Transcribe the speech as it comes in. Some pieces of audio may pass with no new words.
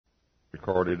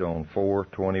recorded on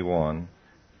 4/21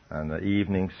 and the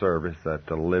evening service at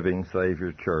the Living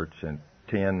Savior Church in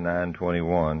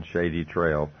 10921 Shady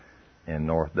Trail in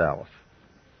North Dallas.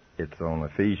 It's on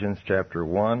Ephesians chapter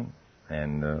 1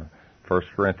 and 1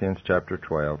 Corinthians chapter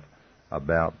 12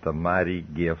 about the mighty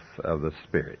gifts of the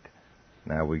Spirit.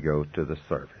 Now we go to the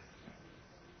service.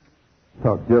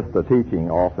 Took just the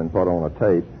teaching off and put on a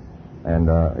tape,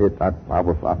 and I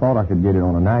thought I could get it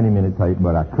on a 90-minute tape,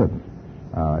 but I couldn't.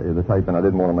 The tape, and I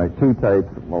didn't want to make two tapes,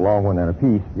 a long one and a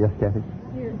piece. Yes, Kathy?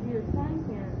 Your son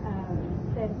here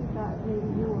said he thought maybe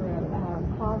you were a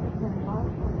closet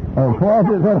Pentecostal.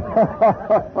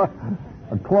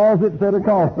 A closet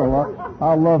Pentecostal.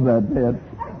 I love that, Ted.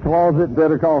 Closet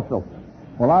Pentecostal.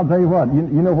 Well, I'll tell you what. You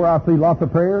know where I see lots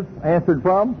of prayers answered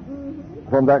from? Mm-hmm.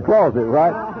 From that closet,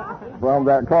 right? From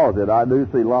that closet. I do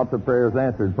see lots of prayers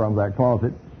answered from that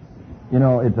closet. You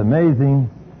know, it's amazing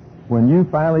when you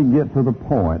finally get to the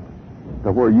point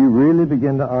to where you really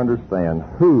begin to understand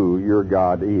who your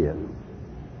God is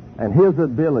and His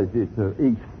ability to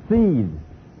exceed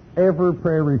every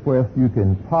prayer request you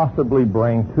can possibly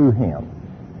bring to Him.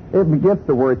 It gets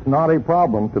to where it's not a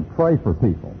problem to pray for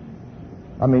people.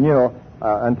 I mean,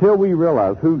 until we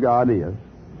realize who God is,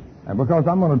 and because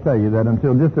I'm going to tell you that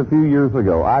until just a few years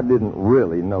ago, I didn't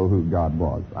really know who God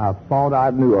was. I thought I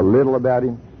knew a little about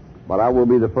Him, but I will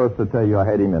be the first to tell you I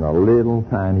had Him in a little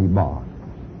tiny box.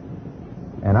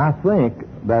 And I think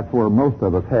that's where most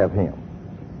of us have Him.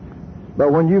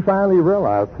 But when you finally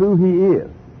realize who He is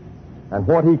and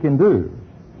what He can do,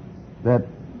 that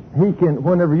He can,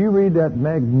 whenever you read that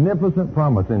magnificent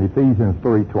promise in Ephesians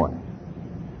 3:20,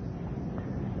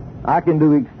 I can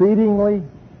do exceedingly,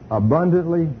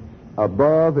 abundantly,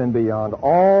 above and beyond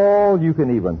all you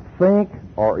can even think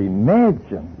or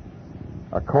imagine,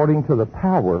 according to the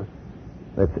power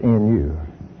that's in you.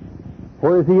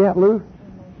 Where is He at, Lou?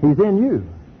 He's in you.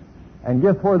 And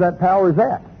guess where that power is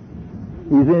at?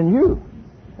 He's in you.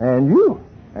 And you.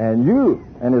 And you.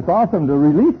 And it's awesome to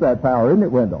release that power, isn't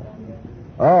it, Wendell?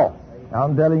 Oh,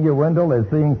 I'm telling you, Wendell is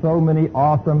seeing so many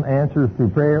awesome answers to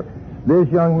prayer. This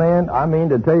young man, I mean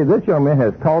to tell you, this young man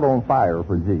has caught on fire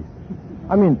for Jesus.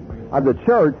 I mean, the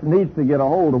church needs to get a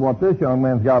hold of what this young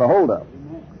man's got a hold of.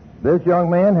 This young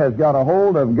man has got a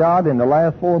hold of God in the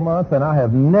last 4 months, and I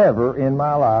have never in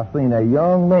my life seen a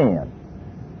young man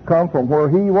come from where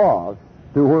he was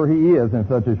to where he is in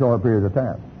such a short period of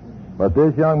time. But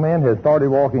this young man has started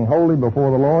walking holy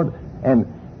before the Lord, and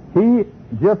he,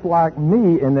 just like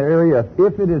me in the area of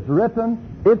if it is written,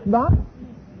 it's done.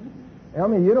 I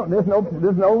mean, there's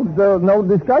no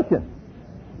discussion.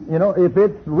 If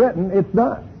it's written, it's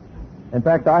done. In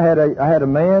fact, I had a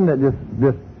man that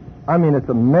just I mean, it's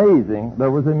amazing.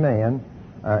 There was a man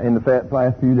in the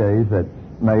last few days that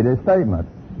made a statement.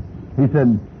 He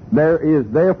said, "There is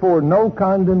therefore no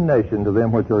condemnation to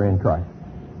them which are in Christ."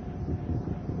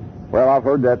 Well, I've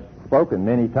heard that spoken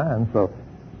many times, so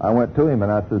I went to him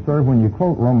and I said, "Sir, when you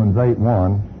quote Romans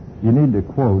 8:1, you need to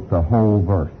quote the whole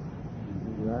verse."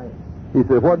 Right. He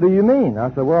said, "What do you mean?" I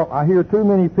said, "Well, I hear too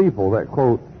many people that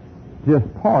quote just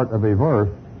part of a verse."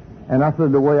 And I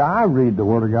said, "The way I read the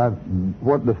Word of God,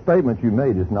 what the statement you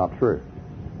made is not true."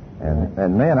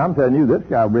 And man, I'm telling you, this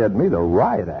guy read me the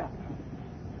riot act.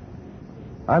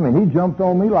 I mean, he jumped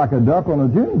on me like a duck on a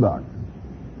June bug.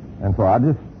 And so I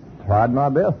just tried my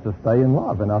best to stay in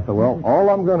love. And I said, well, all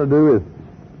I'm going to do is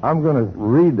I'm going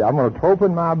to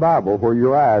open my Bible where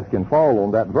your eyes can fall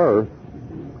on that verse.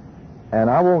 And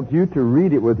I want you to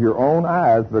read it with your own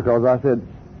eyes, because I said,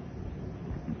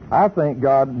 I think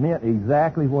God meant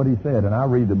exactly what He said, and I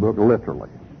read the book literally.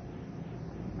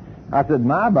 I said,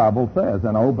 my Bible says,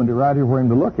 and I opened it right here for him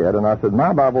to look at, and I said,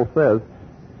 my Bible says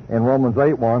in Romans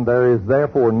 8:1, "There is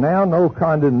therefore now no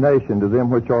condemnation to them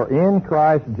which are in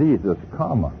Christ Jesus,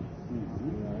 comma,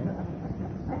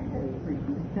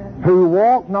 who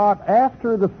walk not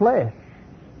after the flesh,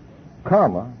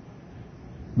 comma,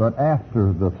 but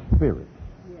after the Spirit."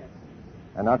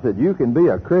 And I said, you can be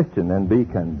a Christian and be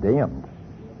condemned.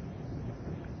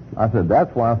 I said,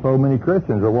 that's why so many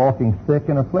Christians are walking sick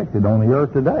and afflicted on the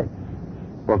earth today,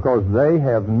 because they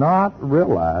have not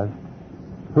realized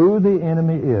who the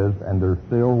enemy is, and they're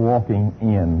still walking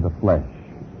in the flesh.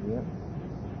 Yep.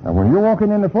 And when you're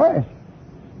walking in the flesh,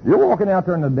 you're walking out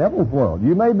there in the devil's world.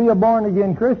 You may be a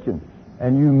born-again Christian,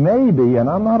 and you may be, and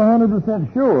I'm not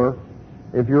 100% sure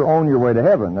if you're on your way to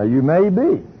heaven. Now, you may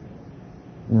be.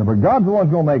 But God's the one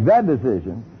who's going to make that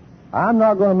decision. I'm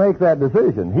not going to make that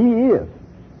decision. He is.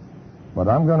 But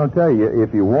I'm going to tell you,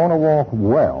 if you want to walk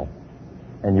well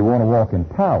and you want to walk in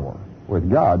power with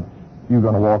God, you're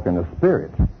going to walk in the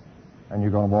Spirit. And you're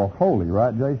going to walk holy,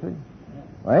 right, J.C.?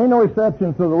 There ain't no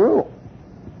exceptions to the rule.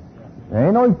 There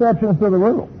ain't no exceptions to the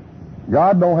rule.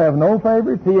 God don't have no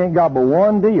favorites. He ain't got but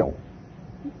one deal.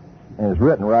 And it's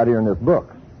written right here in this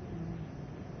book.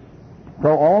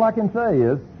 So all I can say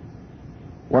is,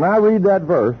 when I read that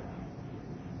verse,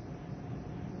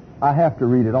 I have to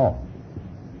read it all.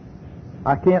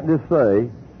 I can't just say,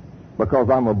 because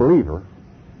I'm a believer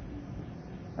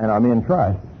and I'm in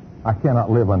Christ, I cannot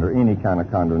live under any kind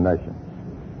of condemnation.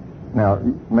 Now,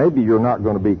 maybe you're not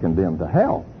going to be condemned to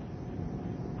hell.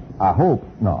 I hope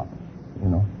not, you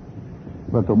know.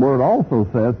 But the Word also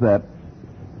says that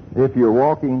if you're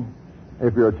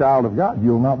a child of God,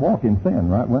 you'll not walk in sin,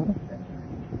 right, Wendell?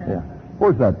 Yeah.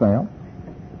 Where's that found?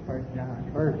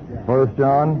 1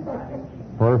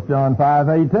 John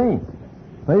 5:18.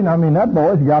 See, I mean, that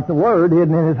boy's got the Word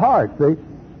hidden in his heart, see?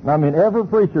 I mean, every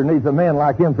preacher needs a man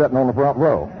like him sitting on the front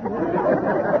row.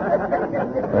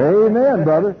 Amen,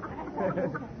 brother.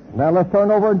 Now let's turn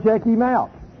over and check him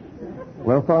out.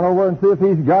 Let's turn over and see if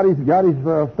he's got his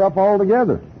stuff all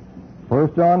together.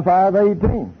 1 John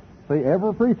 5:18. See,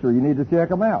 every preacher, you need to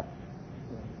check him out.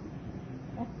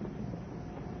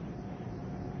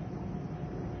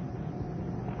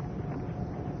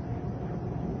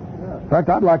 In fact,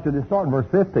 I'd like to just start in verse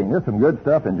 15. There's some good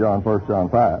stuff in 1 John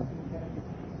 5.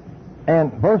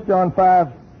 And 1 John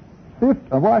 5,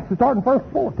 15, well, actually start in verse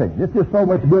 14. There's just so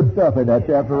much good stuff in that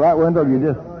chapter, right, Wendell? You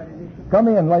just come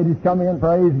in, ladies, come in,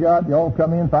 praise God. You all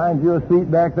come in, find you a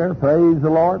seat back there, praise the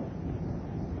Lord.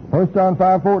 1 John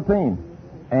 5:14.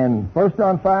 And 1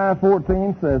 John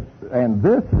 5:14 says, and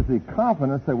this is the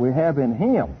confidence that we have in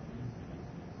Him,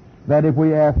 that if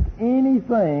we ask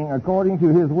anything according to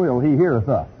His will, He heareth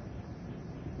us.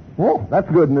 Well, that's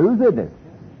good news, isn't it?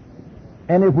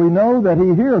 And if we know that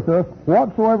He heareth us,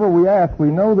 whatsoever we ask, we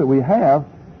know that we have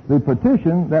the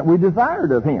petition that we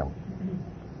desired of Him.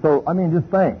 So, just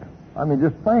think.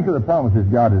 Just think of the promises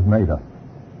God has made us.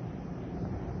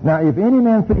 Now, if any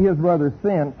man see his brother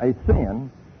sin a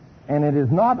sin, and it is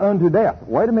not unto death.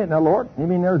 Wait a minute now, Lord. You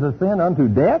mean there's a sin unto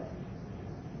death?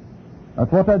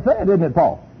 That's what that said, isn't it,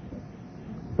 Paul?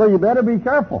 So you better be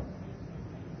careful.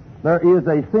 There is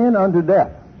a sin unto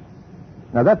death.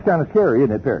 Now, that's kind of scary,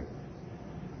 isn't it, Perry?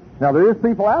 Now, there is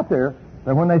people out there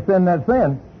that when they sin that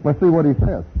sin, let's see what he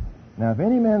says. Now, if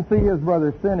any man see his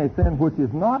brother sin a sin which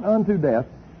is not unto death,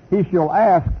 he shall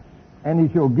ask, and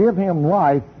he shall give him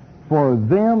life for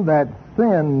them that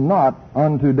sin not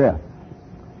unto death.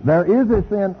 There is a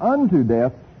sin unto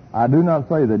death. I do not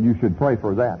say that you should pray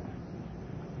for that.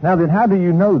 Now then, how do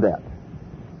you know that?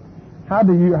 How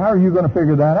are you going to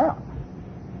figure that out?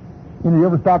 You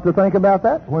ever stop to think about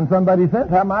that? When somebody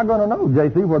sins, how am I going to know,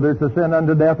 JC, whether it's a sin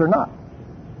unto death or not?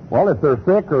 Well, if they're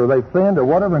sick or they've sinned or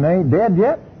whatever and they ain't dead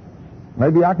yet,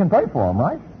 maybe I can pray for them,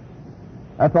 right?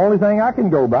 That's the only thing I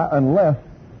can go by, unless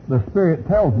the Spirit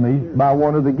tells me by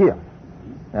one of the gifts.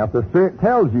 Now, if the Spirit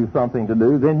tells you something to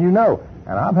do, then you know.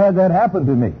 And I've had that happen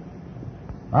to me.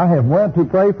 I have went to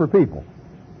pray for people,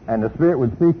 and the Spirit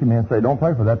would speak to me and say, don't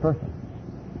pray for that person.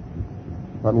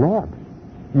 But Lord,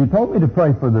 you told me to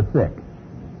pray for the sick.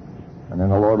 And then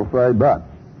the Lord will say, but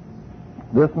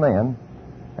this man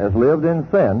has lived in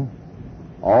sin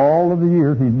all of the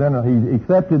years he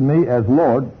accepted me as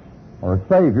Lord or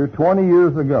Savior 20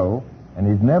 years ago, and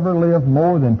he's never lived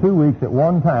more than 2 weeks at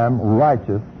one time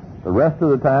righteous. The rest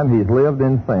of the time he's lived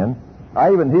in sin.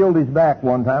 I even healed his back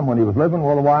one time when he was living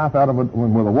with a wife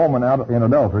with a woman out in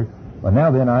adultery. But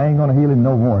now then, I ain't going to heal him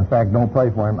no more. In fact, don't pray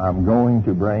for him. I'm going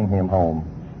to bring him home.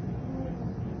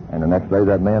 And the next day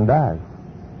that man dies.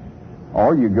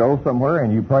 Or you go somewhere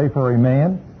and you pray for a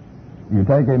man. You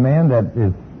take a man that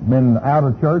has been out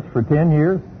of church for 10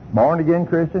 years, born-again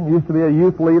Christian, used to be a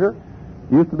youth leader,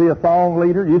 used to be a song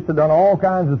leader, used to have done all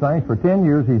kinds of things. For 10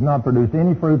 years, he's not produced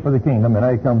any fruit for the kingdom, and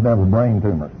now he comes down with a brain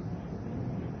tumor.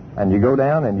 And you go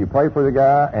down and you pray for the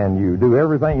guy, and you do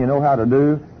everything you know how to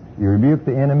do. You rebuke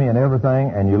the enemy and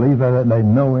everything, and you leave there that day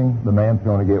knowing the man's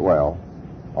going to get well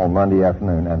on Monday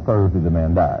afternoon, and Thursday the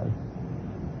man dies.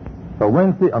 So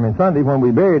Sunday, when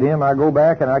we buried him, I go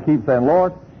back and I keep saying,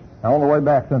 Lord, on the way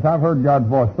back, since I've heard God's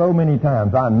voice so many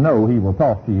times, I know He will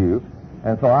talk to you.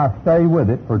 And so I stay with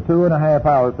it for 2.5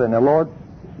 hours saying, now, Lord,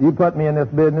 you put me in this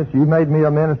business. You made me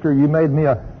a minister. You made me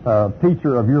a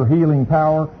teacher of your healing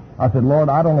power. I said, Lord,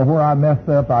 I don't know where I messed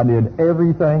up. I did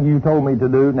everything you told me to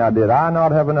do. Now, did I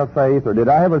not have enough faith, or did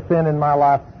I have a sin in my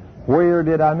life? Where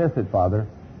did I miss it, Father?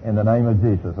 In the name of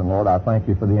Jesus. And, Lord, I thank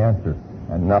you for the answer.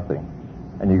 And nothing.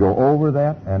 And you go over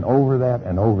that and over that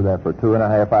and over that for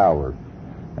 2.5 hours.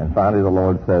 And finally the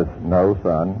Lord says, no,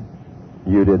 son,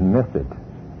 you didn't miss it.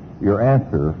 Your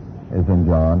answer is in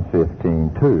John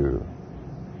 15:2.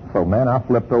 So, man, I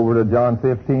flipped over to John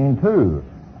 15:2.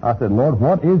 I said, Lord,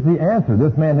 what is the answer?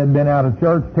 This man had been out of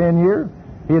church 10 years.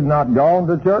 He had not gone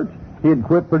to church. He had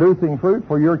quit producing fruit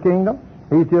for your kingdom.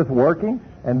 He's just working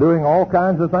and doing all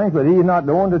kinds of things, but he's not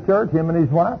going to church, him and his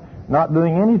wife, not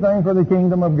doing anything for the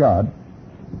kingdom of God.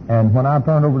 And when I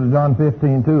turned over to John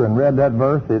 15:2 and read that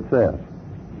verse, it says,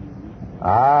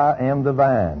 I am the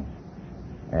vine,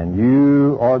 and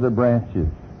you are the branches.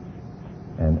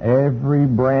 And every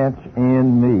branch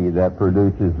in me that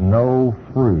produces no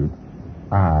fruit,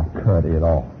 I cut it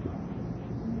off.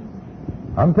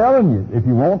 I'm telling you, if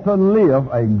you want to live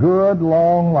a good,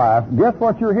 long life, guess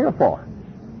what you're here for?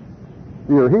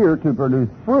 You're here to produce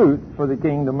fruit for the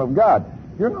kingdom of God.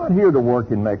 You're not here to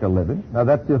work and make a living. Now,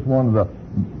 that's just one of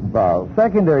the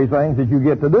secondary things that you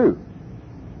get to do.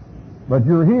 But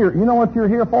you're here. You know what you're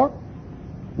here for?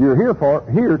 You're here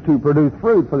to produce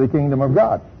fruit for the kingdom of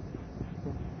God.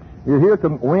 You're here to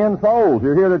win souls.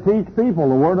 You're here to teach people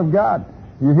the Word of God.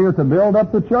 You're here to build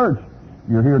up the church.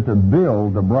 You're here to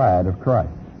build the bride of Christ.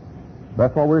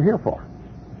 That's what we're here for.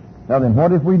 Now then,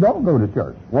 what if we don't go to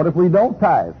church? What if we don't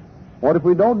tithe? What if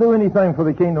we don't do anything for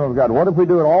the kingdom of God? What if we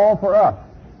do it all for us?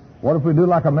 What if we do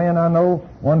like a man I know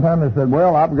one time that said,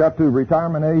 well, I've got to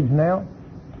retirement age now,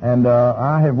 and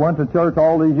I have went to church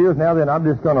all these years. Now then, I'm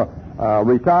just going to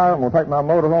retire, and we'll take my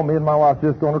motor home. Me and my wife's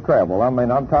just going to travel. I mean,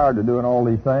 I'm tired of doing all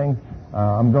these things.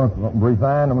 I'm going to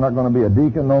resign. I'm not going to be a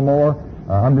deacon no more.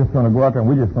 I'm just going to go out there and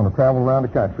we're just going to travel around the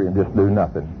country and just do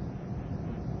nothing.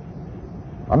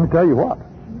 I'm going to tell you what.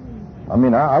 I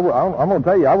mean, I'm going to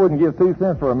tell you, I wouldn't give 2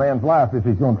 cents for a man's life if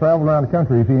he's going to travel around the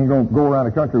country, if he ain't going to go around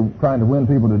the country trying to win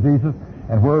people to Jesus,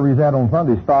 and wherever he's at on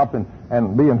Sunday, stop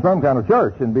and be in some kind of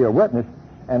church and be a witness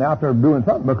and out there doing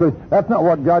something, because that's not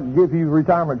what God gives you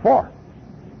retirement for.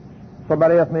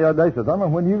 Somebody asked me the other day, says, when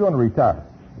are you going to retire?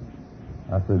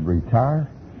 I said, retire?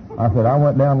 I said, I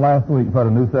went down last week and put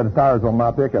a new set of tires on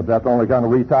my pickup. That's the only kind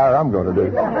of retire I'm going to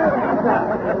do.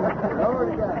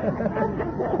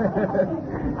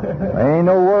 Ain't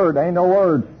no word.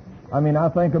 I mean, I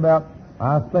think about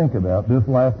this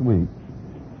last week.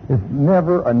 It's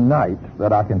never a night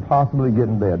that I can possibly get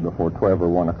in bed before 12 or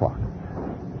 1 o'clock.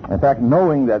 In fact,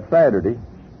 knowing that Saturday,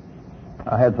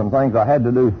 I had some things I had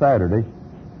to do Saturday,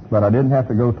 but I didn't have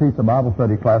to go teach a Bible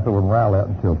study class over in Rowlett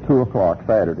until 2 o'clock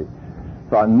Saturday.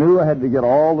 So I knew I had to get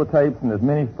all the tapes and as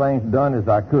many things done as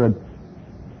I could.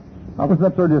 I was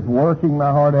up there just working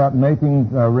my heart out,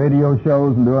 making radio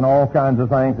shows and doing all kinds of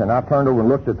things, and I turned over and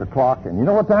looked at the clock, and you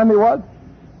know what time it was?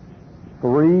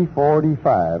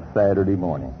 3:45 Saturday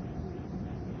morning.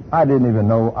 I didn't even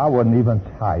know. I wasn't even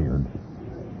tired.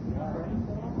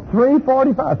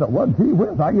 3:45. I thought, well, gee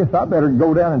whiz, I guess I better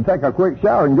go down and take a quick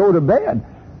shower and go to bed.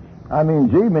 I mean,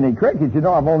 gee, many crickets,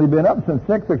 I've only been up since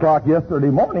 6 o'clock yesterday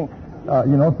morning.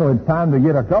 So it's time to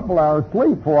get a couple hours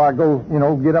sleep before I go,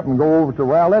 get up and go over to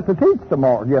Rowlett to teach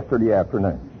yesterday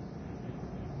afternoon.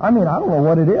 I mean, I don't know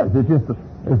what it is.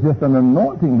 It's just an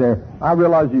anointing there. I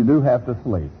realize you do have to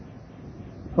sleep.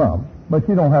 Some. But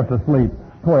you don't have to sleep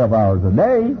 12 hours a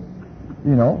day.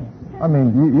 I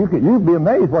mean, you'd be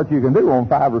amazed what you can do on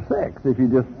 5 or 6 if you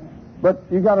just, but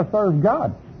you got to serve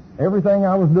God. Everything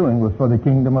I was doing was for the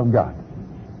kingdom of God.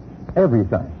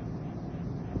 Everything.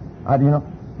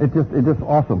 It's just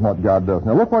awesome what God does.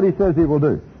 Now look what he says he will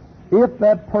do. If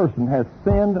that person has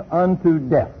sinned unto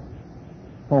death.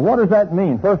 Well, what does that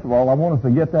mean? First of all, I want us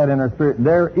to get that in our spirit.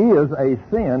 There is a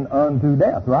sin unto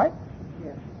death, right?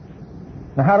 Yes.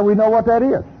 Now how do we know what that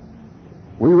is?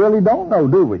 We really don't know,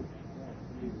 do we?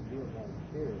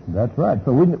 That's right.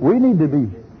 So we need to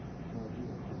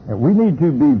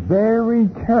be very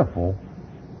careful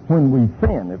when we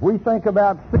sin. If we think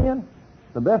about sin,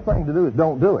 the best thing to do is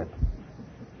don't do it.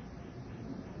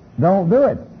 Don't do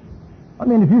it. I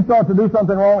mean, if you start to do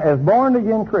something wrong, as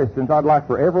born-again Christians, I'd like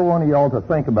for every one of y'all to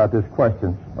think about this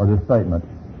question or this statement.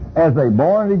 As a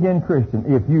born-again Christian,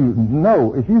 if you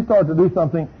start to do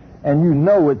something and you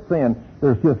know it's sin,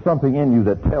 there's just something in you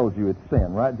that tells you it's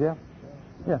sin. Right, Jeff?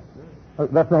 Yeah.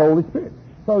 That's the Holy Spirit.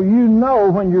 So you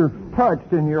know when you're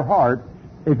touched in your heart,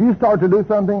 if you start to do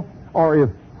something, or if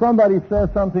somebody says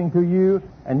something to you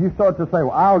and you start to say,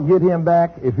 well, I'll get him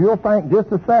back, if you'll think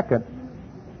just a second,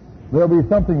 there'll be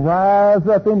something rise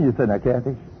up in you. Say, now,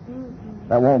 Kathy,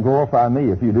 that won't glorify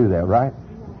me if you do that, right?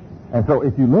 And so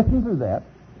if you listen to that,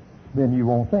 then you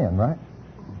won't sin, right?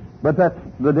 But that's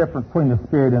the difference between the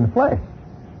Spirit and the flesh.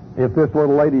 If this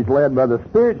little lady's led by the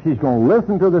Spirit, she's going to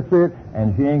listen to the Spirit,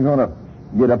 and she ain't going to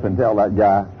get up and tell that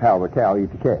guy how the cow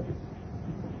eats the calf.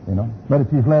 But if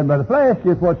she's led by the flesh,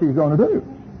 guess what she's going to do?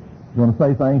 She's going to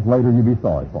say things later you'll be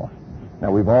sorry for.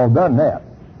 Now, we've all done that,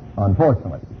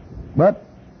 unfortunately. But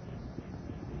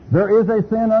there is a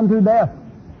sin unto death.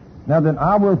 Now then,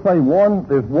 I will say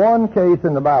there's one case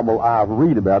in the Bible I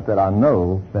read about that I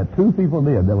know that two people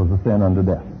did that was a sin unto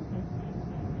death.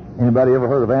 Anybody ever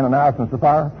heard of Ananias and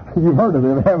Sapphira? You've heard of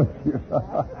them, haven't you?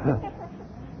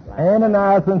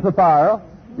 Ananias and Sapphira,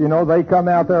 you know, they come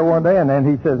out there one day and then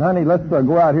he says, honey, let's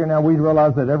go out here now. We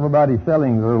realize that everybody's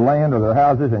selling their land or their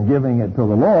houses and giving it to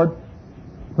the Lord.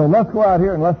 So let's go out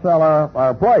here and let's sell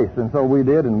our place. And so we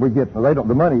did, and we get, the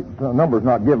money, the number's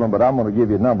not given, but I'm going to give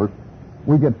you numbers.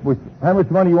 How much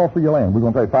money you want for your land? We're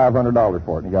going to pay $500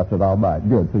 for it. And the guy said, I'll buy it.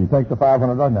 Good. So you take the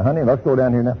 $500. Now, honey, let's go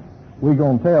down here now. We're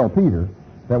going to tell Peter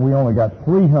that we only got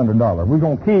 $300. We're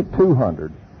going to keep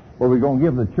 $200, but we're going to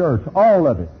give the church all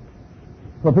of it.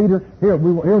 So Peter, here's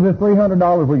this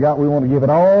 $300 we got. We want to give it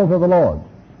all to the Lord.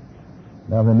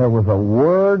 Now then, there was a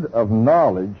word of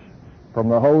knowledge from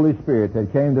the Holy Spirit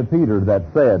that came to Peter that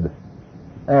said,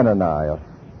 Ananias,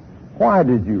 why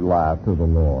did you lie to the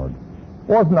Lord?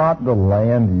 Was not the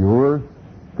land yours?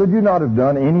 Could you not have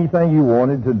done anything you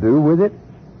wanted to do with it?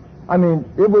 I mean,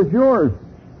 it was yours.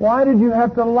 Why did you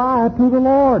have to lie to the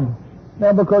Lord?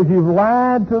 Now, because you've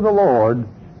lied to the Lord,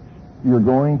 you're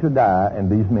going to die,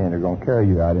 and these men are going to carry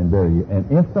you out and bury you.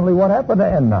 And instantly, what happened to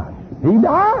Ananias? He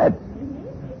died.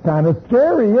 Kind of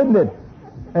scary, isn't it?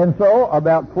 And so,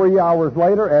 about 3 hours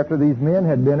later, after these men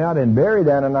had been out and buried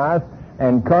Ananias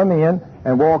and come in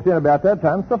and walked in, about that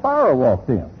time, Sapphira walked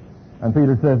in. And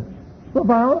Peter said,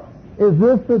 Sapphira, is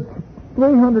this the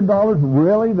 $300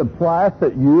 really the price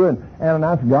that you and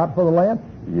Ananias got for the land?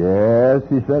 Yes,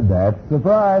 he said, that's the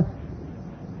price.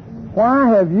 Why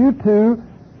have you two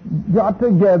got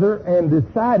together and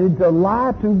decided to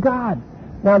lie to God?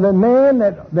 Now, the man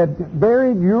that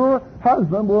buried your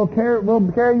husband will carry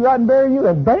you out and bury you.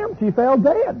 And bam, she fell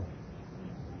dead.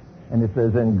 And it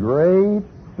says, and great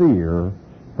fear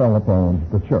fell upon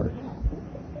the church.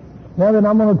 Now then,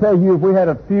 I'm going to tell you, if we had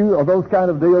a few of those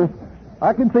kind of deals,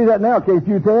 I can see that now, can't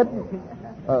you, Ted?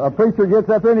 A preacher gets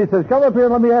up there and he says, come up here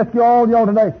and let me ask you all y'all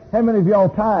today, how many of y'all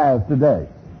tithe today?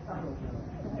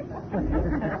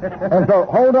 And so,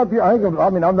 hold up your,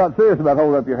 I'm not serious about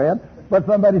holding up your hand, but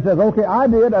somebody says, okay, I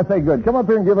did. I say, good, come up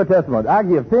here and give a testimony. I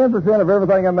give 10% of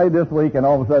everything I made this week, and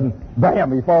all of a sudden,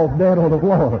 bam, he falls dead on the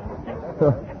floor.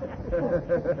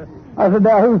 I said,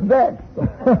 now who's next?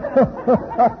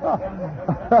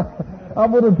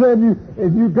 I'm going to tell you,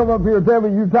 if you come up here and tell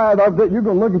me you tithe, you're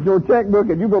going to look at your checkbook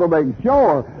and you're going to make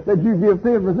sure that you give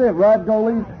 10%, right,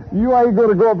 Colleen? You ain't going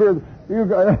to go up here.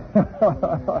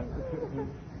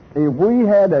 If we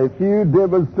had a few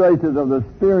demonstrations of the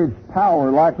Spirit's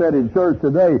power like that in church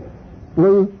today,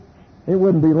 Lou, it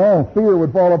wouldn't be long. Fear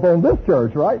would fall upon this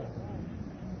church, right?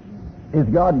 Is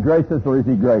God gracious or is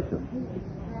He gracious?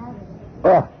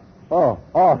 Oh,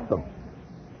 awesome.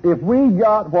 If we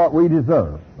got what we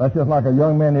deserve, that's just like a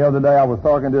young man the other day, I was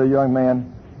talking to a young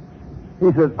man.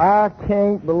 He says, I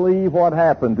can't believe what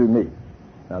happened to me.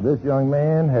 Now, this young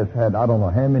man has had, I don't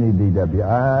know how many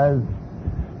DWIs.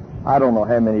 I don't know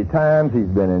how many times he's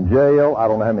been in jail. I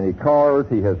don't know how many cars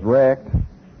he has wrecked.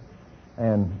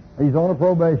 And he's on a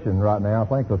probation right now, I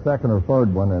think the second or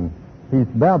third one, and he's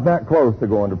about that close to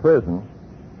going to prison.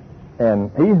 And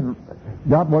he's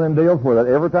got one of them deals where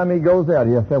every time he goes out,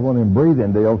 he has to have one of them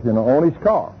breathing deals, on his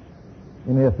car.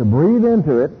 And he has to breathe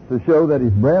into it to show that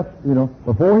his breath,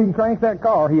 before he can crank that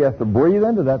car, he has to breathe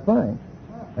into that thing.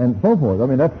 And so forth. I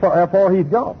mean, that's how far he's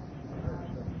gone.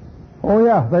 Oh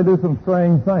yeah, they do some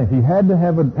strange things. He had to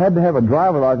have a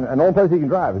driver license, and the only place he can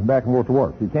drive is back and forth to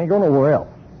work. He can't go nowhere else.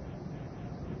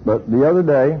 But the other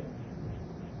day,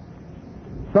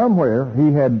 somewhere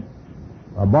he had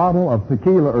a bottle of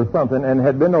tequila or something, and it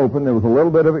had been opened. There was a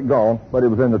little bit of it gone, but it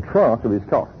was in the trunk of his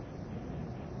car.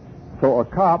 So a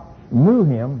cop knew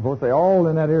him. Of course, they all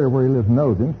in that area where he lives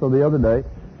knows him. So the other day,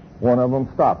 one of them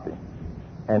stopped him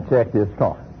and checked his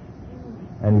car.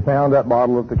 And he found that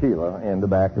bottle of tequila in the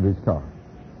back of his car.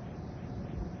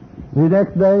 The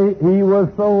next day, he was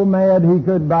so mad he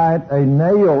could bite a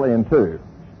nail in two.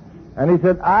 And he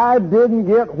said, I didn't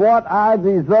get what I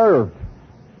deserved.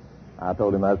 I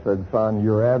told him, I said, son,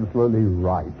 you're absolutely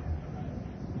right.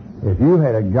 If you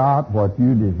had got what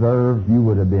you deserved, you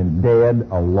would have been dead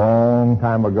a long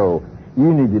time ago.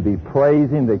 You need to be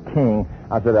praising the King.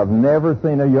 I said, I've never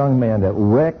seen a young man that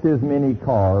wrecked as many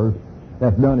cars,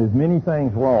 that's done as many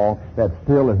things wrong, that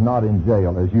still is not in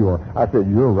jail as you are. I said,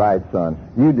 you're right, son.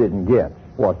 You didn't get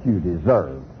what you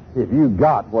deserved. If you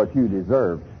got what you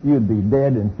deserved, you'd be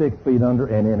dead and 6 feet under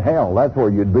and in hell. That's where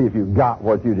you'd be if you got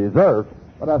what you deserved.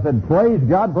 But I said, praise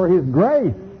God for His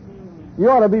grace. You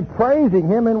ought to be praising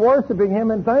Him and worshiping Him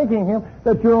and thanking Him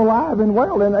that you're alive and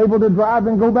well and able to drive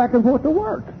and go back and forth to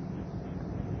work.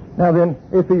 Now then,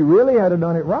 if he really had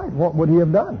done it right, what would he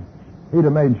have done? he'd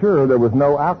have made sure there was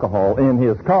no alcohol in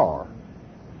his car.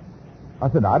 I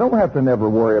said, I don't have to never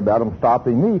worry about him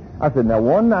stopping me. I said, now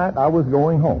one night I was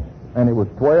going home, and it was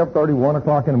 12:30, 1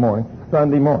 o'clock in the morning,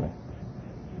 Sunday morning.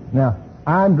 Now,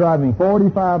 I'm driving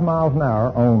 45 miles an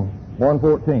hour on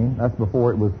 114. That's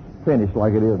before it was finished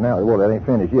like it is now. Well, that ain't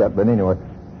finished yet, but anyway,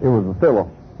 it was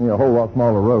still a whole lot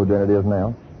smaller road than it is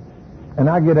now. And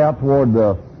I get out toward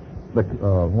the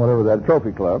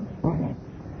trophy club,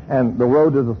 and the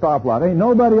road is a stoplight. Ain't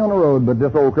nobody on the road but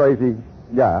this old crazy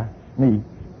guy, me.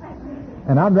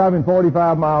 And I'm driving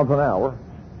 45 miles an hour,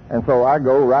 and so I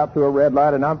go right through a red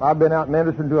light, and I've been out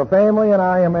ministering to a family, and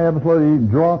I am absolutely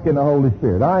drunk in the Holy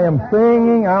Spirit. I am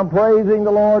singing, I'm praising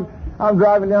the Lord. I'm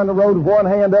driving down the road with one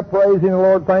hand up, praising the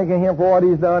Lord, thanking Him for what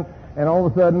He's done, and all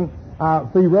of a sudden, I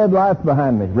see red lights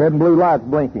behind me, red and blue lights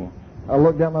blinking. I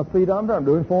look down my speedometer, I'm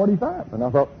doing 45, and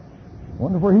I thought,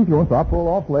 wonder where he's going, so I pull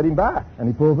off, let him by, and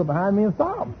he pulls up behind me and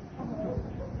stops.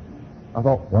 I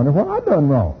thought, wonder what I've done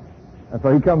wrong. And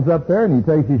so he comes up there, and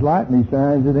he takes his light, and he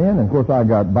shines it in. And, of course, I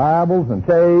got Bibles and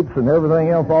tapes and everything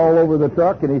else all over the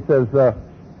truck. And he says,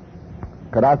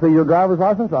 could I see your driver's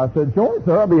license? I said, sure,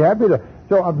 sir. I'd be happy to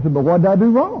show. I said, but what did I do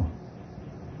wrong?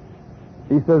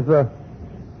 He says,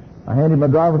 I handed him my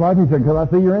driver's license. He said, could I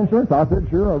see your insurance? I said,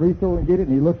 sure. I reached over and get it.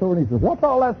 And he looked over, and he says, what's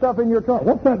all that stuff in your truck?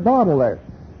 What's that bottle there?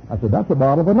 I said, that's a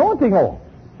bottle of anointing oil.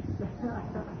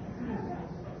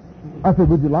 I said,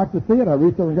 would you like to see it? I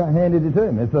reached over and handed it to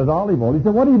him. It says olive oil. He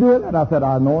said, what do you do with that? I said,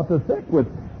 I anoint the sick with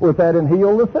that and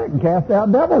heal the sick and cast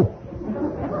out devils.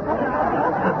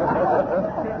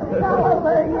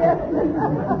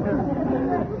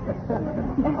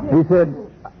 He said,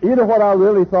 you know what I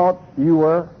really thought you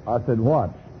were? I said,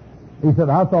 what? He said,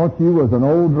 I thought you was an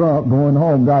old drunk going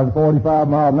home driving 45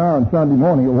 miles an hour on Sunday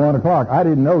morning at 1 o'clock. I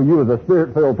didn't know you was a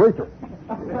spirit-filled preacher.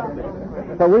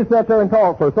 So we sat there and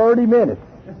talked for 30 minutes.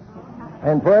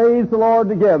 And praised the Lord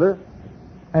together,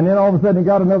 and then all of a sudden he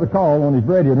got another call on his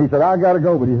radio, and he said, I got to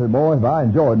go, but he said, boys, I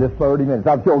enjoyed this 30 minutes.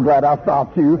 I'm so glad I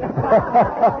stopped you.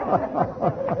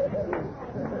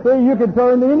 See, you can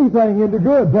turn anything into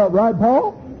good, right,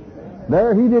 Paul?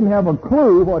 There, he didn't have a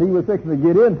clue what he was fixing to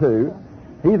get into.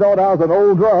 He thought I was an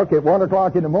old drunk at 1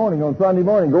 o'clock in the morning on Sunday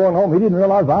morning going home. He didn't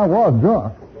realize I was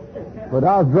drunk. But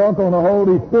I was drunk on the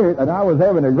Holy Spirit, and I was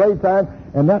having a great time.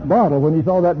 And that bottle, when he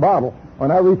saw that bottle, when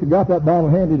I reached and got that bottle,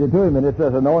 handed it to him, and it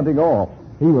says anointing oil,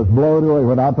 he was blown away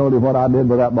when I told him what I did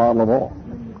with that bottle of oil.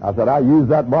 I said, I used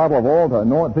that bottle of oil to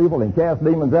anoint people and cast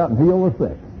demons out and heal the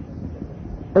sick.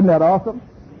 Isn't that awesome?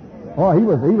 Oh, he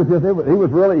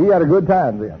had a good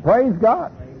time then. Praise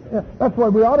God. Yeah, that's why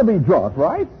we ought to be drunk,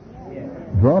 right? Yeah.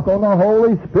 Drunk on the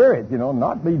Holy Spirit,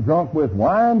 not be drunk with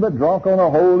wine, but drunk on the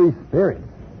Holy Spirit.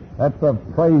 That's the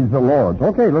praise the Lord.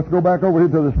 Okay, let's go back over here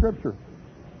to the Scripture.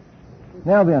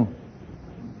 Now then,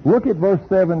 look at verse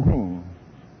 17.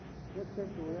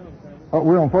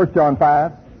 We're on 1 John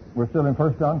 5. We're still in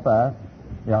 1 John 5.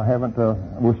 Yeah,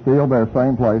 we're still there,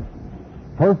 same place.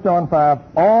 1 John 5,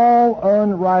 all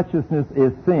unrighteousness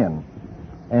is sin,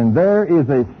 and there is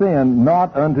a sin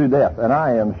not unto death. And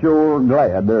I am sure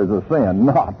glad there's a sin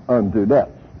not unto death.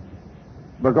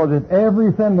 Because if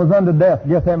every sin was unto death,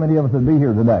 guess how many of us would be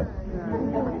here today?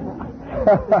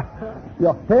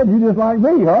 Yeah, Ted, you just like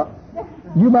me, huh?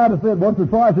 You might have said once or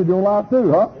twice in your life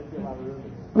too, huh?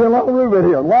 There's a lot of room in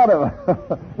here. A lot of it.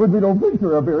 Would be no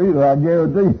picture up here either, I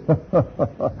guarantee.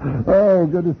 Oh,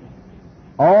 goodness.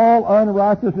 All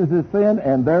unrighteousness is sin,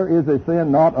 and there is a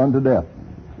sin not unto death.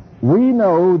 We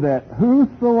know that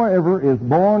whosoever is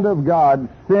born of God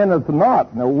sinneth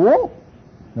not. Now, whoa!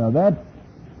 Now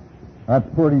that's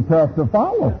pretty tough to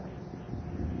follow.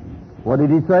 What did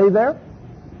he say there?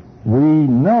 We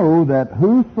know that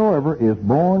whosoever is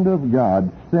born of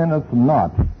God sinneth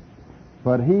not,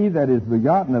 but he that is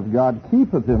begotten of God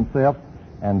keepeth himself,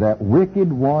 and that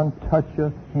wicked one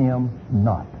toucheth him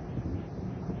not.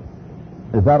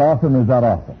 Is that awesome? Is that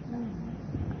awesome?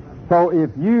 So if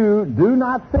you do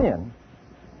not sin,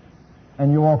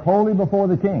 and you walk holy before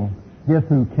the King, guess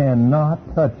who cannot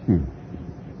touch you?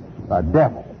 The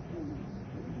devil.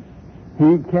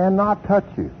 He cannot touch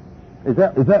you. Is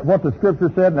that what the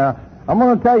Scripture said? Now, I'm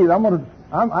going to tell you,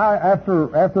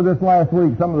 after this last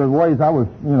week, some of the ways I was,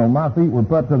 my feet were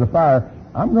put to the fire,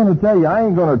 I'm going to tell you,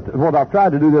 I've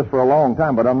tried to do this for a long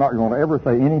time, but I'm not going to ever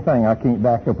say anything I can't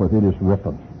back up with. It is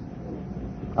written.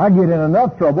 I get in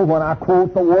enough trouble when I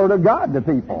quote the Word of God to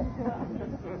people.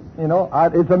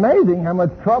 It's amazing how much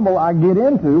trouble I get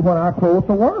into when I quote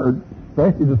the Word,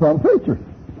 especially to some preachers.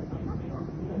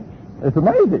 It's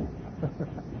amazing.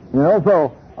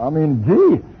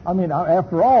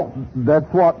 After all,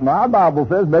 that's what my Bible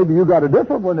says. Maybe you got a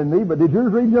different one than me, but did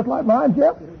yours read just like mine,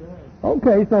 Jeff?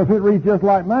 Okay, so if it reads just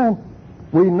like mine,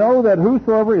 we know that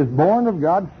whosoever is born of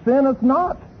God sinneth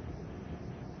not.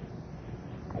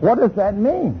 What does that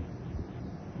mean?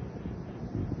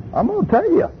 I'm going to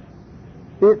tell you.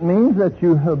 It means that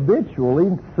you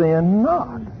habitually sin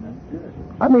not.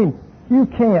 I mean, you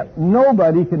can't,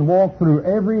 nobody can walk through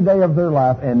every day of their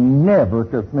life and never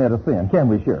commit a sin, can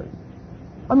we, Sherry?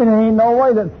 I mean, there ain't no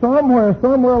way that somewhere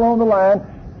along the line,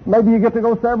 maybe you get to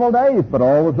go several days, but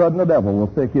all of a sudden the devil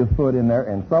will stick his foot in there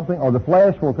and something, or the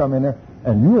flesh will come in there,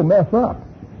 and you will mess up.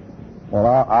 Well,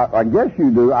 I guess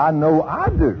you do. I know I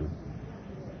do.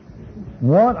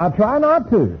 I try not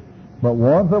to. But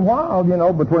once in a while,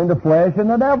 between the flesh and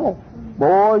the devil,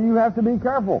 boy, you have to be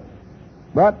careful.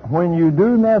 But when you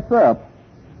do mess up,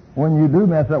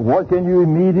 what can you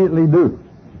immediately do?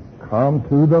 Come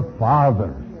to the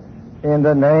Father in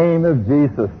the name of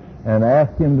Jesus and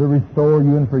ask Him to restore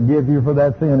you and forgive you for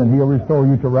that sin, and He'll restore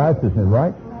you to righteousness,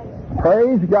 right?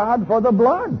 Praise God for the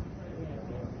blood.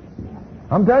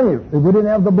 I'm telling you, if we didn't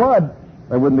have the blood,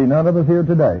 there wouldn't be none of us here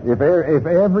today. If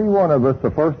every one of us,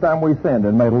 the first time we sinned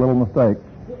and made a little mistake,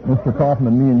 Mr.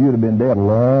 Kaufman, me and you would have been dead a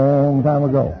long time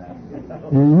ago.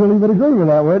 You really would agree with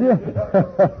that, would you?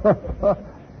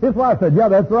 His wife said, yeah,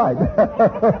 that's right. I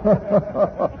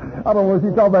don't know if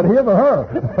she's talking about him or her.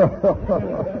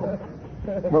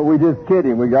 But we're just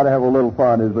kidding. We got to have a little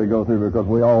fun as we go through, because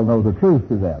we all know the truth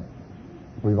to that.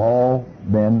 We've all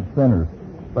been sinners.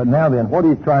 But now then, what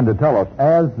he's trying to tell us,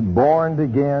 as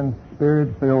born-again,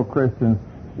 Spirit-filled Christians,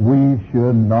 we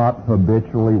should not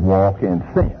habitually walk in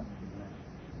sin.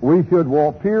 We should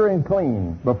walk pure and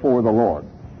clean before the Lord.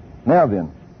 Now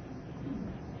then,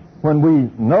 when we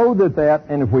know that,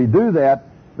 and if we do that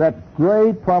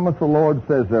great promise the Lord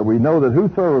says that we know that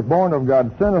whosoever is born of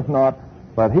God sinneth not,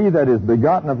 but he that is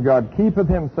begotten of God keepeth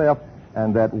himself,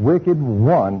 and that wicked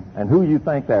one, and who you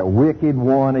think that wicked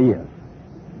one is?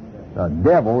 The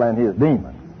devil and his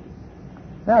demons.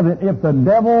 Now then, if the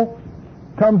devil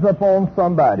comes upon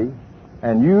somebody,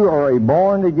 and you are a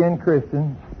born-again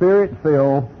Christian,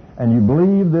 Spirit-filled, and you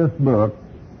believe this book,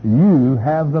 you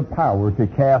have the power to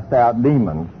cast out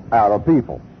demons out of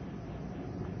people.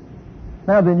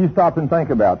 Now then, you stop and think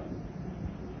about it.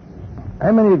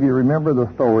 How many of you remember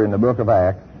the story in the book of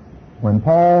Acts when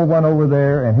Paul went over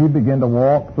there and he began to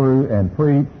walk through and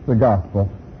preach the gospel,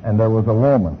 and there was a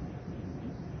woman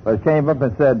that came up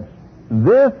and said,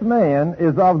 "This man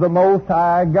is of the Most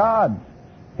High God.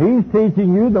 He's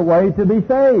teaching you the way to be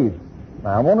saved."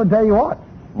 Now, I want to tell you what.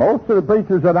 Most of the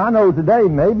preachers that I know today,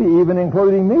 maybe even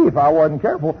including me, if I wasn't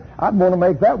careful, I'd want to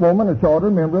make that woman a charter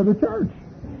member of the church.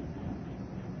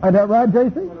 Ain't that right,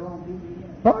 J.C.?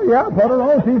 Oh, yeah, put her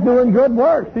on. She's doing good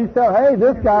work. She said, "Hey,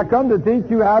 this guy come to teach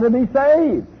you how to be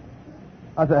saved."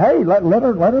 I said, "Hey, let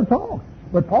her talk."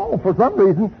 But Paul, for some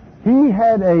reason, he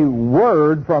had a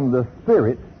word from the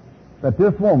Spirit that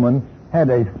this woman had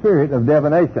a spirit of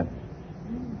divination.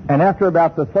 And after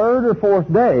about the third or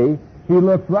fourth day, he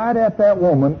looked right at that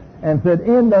woman and said,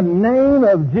 "In the name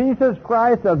of Jesus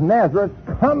Christ of Nazareth,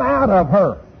 come out of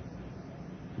her."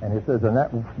 And he says, and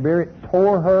that spirit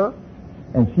tore her,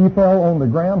 and she fell on the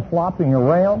ground flopping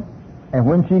around. And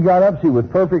when she got up, she was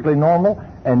perfectly normal,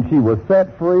 and she was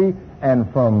set free. And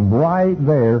from right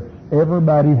there,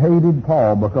 everybody hated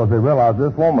Paul, because they realized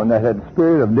this woman that had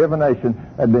spirit of divination,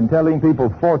 had been telling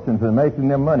people's fortunes and making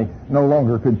them money, no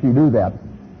longer could she do that.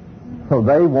 So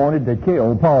they wanted to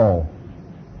kill Paul.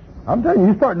 I'm telling you,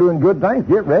 you start doing good things,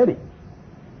 get ready.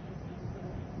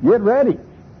 Get ready.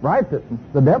 Right?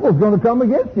 The devil's going to come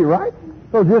against you, right?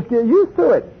 So just get used to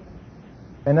it.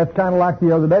 And that's kind of like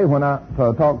the other day when I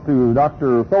talked to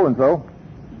Dr. So-and-so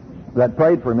that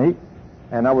prayed for me,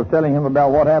 and I was telling him about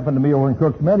what happened to me over in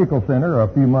Cook's Medical Center a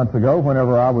few months ago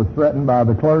whenever I was threatened by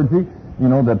the clergy,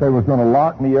 that they was going to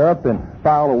lock me up and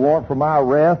file a warrant for my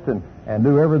arrest and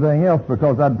do everything else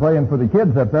because I'd praying for the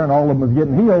kids up there and all of them was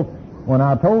getting healed. When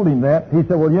I told him that, he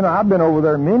said, "Well, I've been over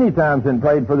there many times and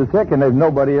prayed for the sick, and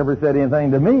nobody ever said anything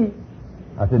to me."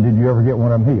 I said, "Did you ever get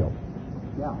one of them healed?"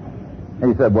 "Yeah."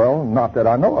 He said, "Well, not that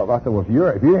I know of." I said, "Well,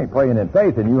 if you ain't praying in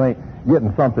faith and you ain't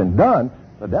getting something done,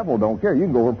 the devil don't care. You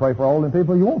can go over and pray for all the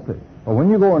people you want to. But when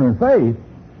you go in faith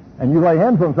and you lay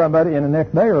hands on somebody, and the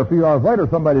next day or a few hours later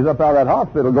somebody's up out of that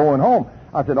hospital going home,"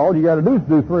 I said, "all you got to do is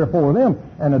do 3 or 4 of them,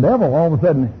 and the devil, all of a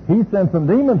sudden, he sends some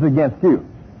demons against you.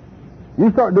 You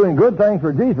start doing good things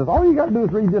for Jesus, all you got to do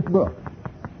is read this book.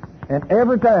 And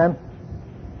every time,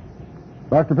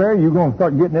 Dr. Perry, you're going to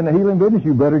start getting in the healing business,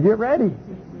 you better get ready.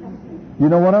 You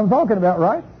know what I'm talking about,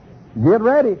 right? Get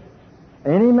ready.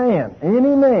 Any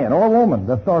man or woman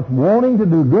that starts wanting to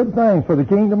do good things for the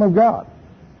kingdom of God,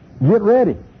 get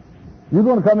ready. You're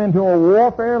going to come into a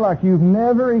warfare like you've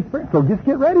never experienced. So just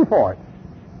get ready for it.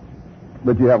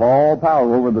 But you have all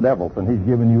power over the devils, and he's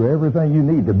given you everything you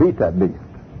need to beat that beast.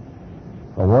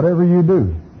 So whatever you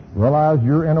do, realize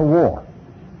you're in a war.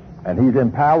 And he's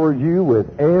empowered you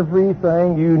with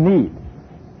everything you need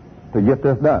to get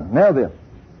this done. Now then,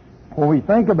 when we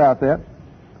think about that,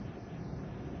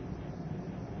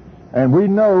 and we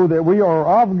know that we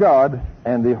are of God,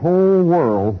 and the whole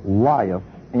world lieth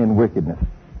in wickedness.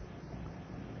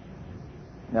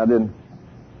 Now then,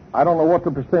 I don't know what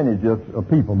the percentage is of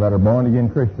people that are born-again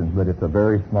Christians, but it's a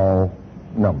very small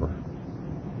number.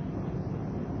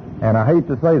 And I hate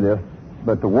to say this,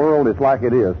 but the world is like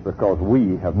it is because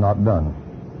we have not done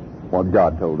what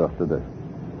God told us to do.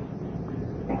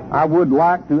 I would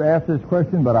like to ask this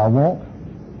question, but I won't.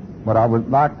 But I would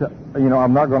like to,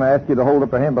 I'm not going to ask you to hold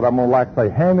up a hand, but I'm going to like to say,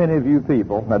 how many of you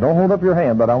people, now don't hold up your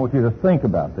hand, but I want you to think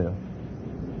about this.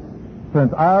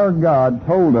 Since our God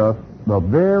told us the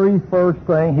very first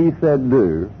thing he said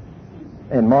do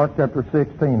in Mark chapter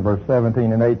 16, verse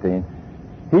 17 and 18,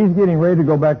 he's getting ready to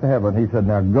go back to heaven. He said,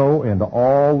 now go into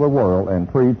all the world and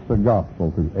preach the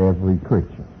gospel to every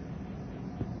creature.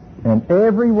 And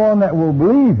everyone that will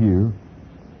believe you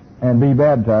and be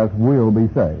baptized will be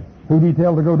saved. Who did he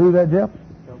tell to go do that, Jeff?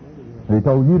 He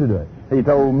told you to do it. He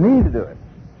told me to do it.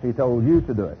 He told you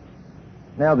to do it.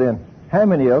 Now then, how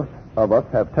many of us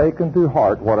have taken to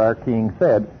heart what our King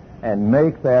said and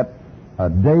make that a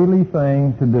daily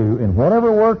thing to do in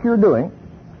whatever work you're doing?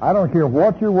 I don't care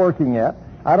what you're working at.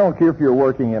 I don't care if you're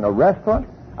working in a restaurant.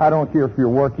 I don't care if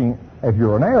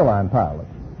you're an airline pilot.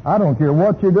 I don't care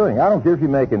what you're doing. I don't care if you're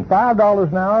making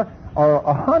 $5 an hour or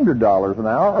 $100 an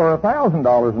hour or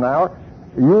 $1,000 an hour.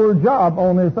 Your job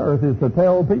on this earth is to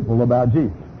tell people about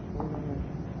Jesus.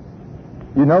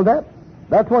 You know that?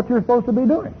 That's what you're supposed to be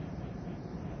doing.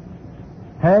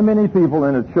 How many people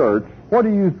in a church, what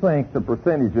do you think the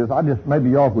percentage is?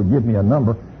 Maybe y'all would give me a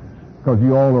number because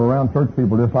you all are around church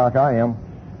people just like I am.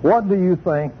 What do you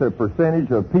think the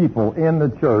percentage of people in the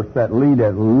church that lead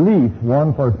at least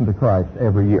one person to Christ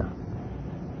every year?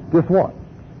 Just what?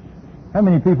 How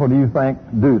many people do you think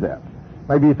do that?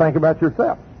 Maybe you think about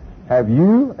yourself. Have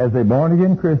you, as a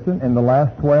born-again Christian, in the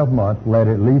last 12 months, led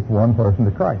at least one person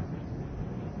to Christ?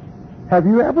 Have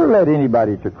you ever led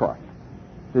anybody to Christ?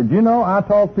 Did you know I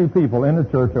talked to people in the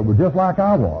church that were just like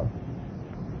I was?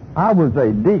 I was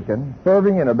a deacon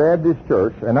serving in a Baptist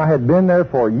church, and I had been there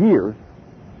for years,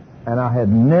 and I had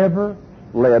never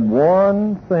led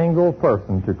one single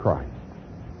person to Christ.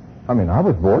 I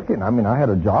was working. I had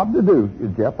a job to do,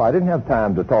 Jeff. I didn't have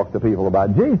time to talk to people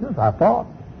about Jesus, I thought.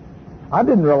 I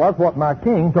didn't realize what my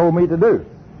King told me to do.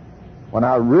 When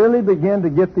I really began to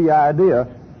get the idea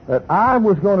that I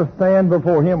was going to stand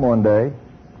before him one day,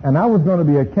 and I was going to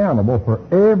be accountable for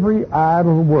every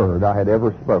idle word I had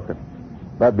ever spoken,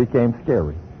 that became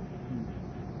scary.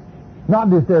 Not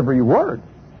just every word,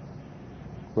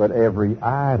 but every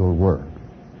idle word.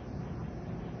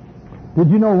 Did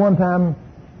you know one time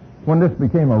when this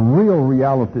became a real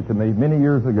reality to me many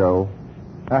years ago,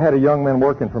 I had a young man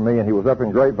working for me, and he was up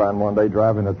in Grapevine one day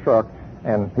driving a truck,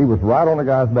 and he was right on the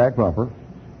guy's back bumper,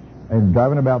 and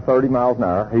driving about 30 miles an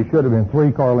hour. He should have been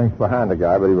 3 car lengths behind the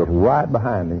guy, but he was right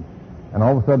behind him. And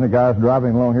all of a sudden, the guy's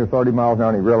driving along here 30 miles an hour,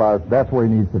 and he realized that's where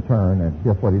he needs to turn, and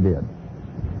guess what he did?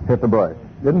 Hit the brake.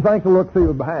 Didn't think to look see what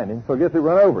was behind him, so guess who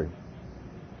ran over him?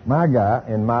 My guy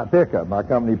in my pickup, my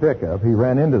company pickup. He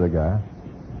ran into the guy,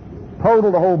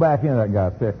 totaled the whole back end of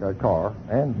that guy's car,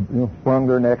 and sprung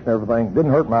their necks and everything.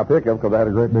 Didn't hurt my pickup because I had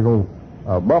a great big old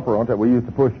bumper on it that we used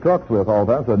to push trucks with all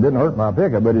the time, so it didn't hurt my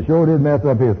pickup, but it sure did mess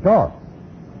up his car.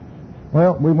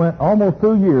 Well, we went almost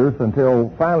 2 years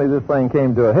until finally this thing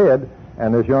came to a head,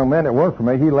 and this young man that worked for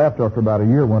me, he left after about a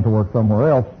year, went to work somewhere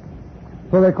else.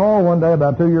 So they called one day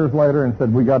about 2 years later and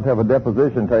said, we got to have a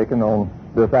deposition taken on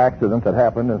this accident that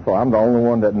happened, and so I'm the only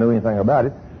one that knew anything about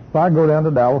it. So I go down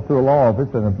to Dallas to a law office,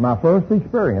 and it's my first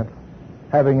experience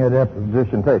having a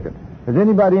deposition taken. Has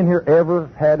anybody in here ever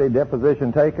had a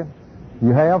deposition taken?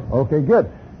 You have? Okay, good.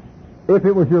 If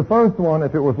it was your first one,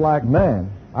 if it was like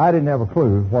mine, I didn't have a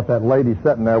clue what that lady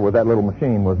sitting there with that little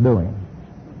machine was doing.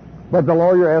 But the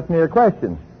lawyer asked me a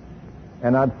question,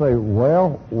 and I'd say,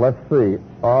 well, let's see.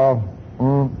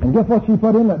 And guess what she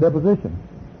put in that deposition?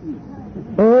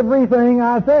 Everything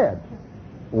I said.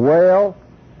 Well,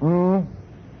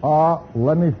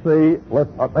 let me see.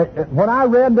 When I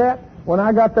read that, when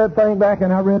I got that thing back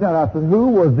and I read that, I said, who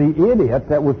was the idiot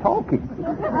that was talking?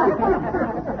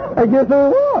 I guess who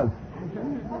it was.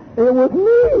 It was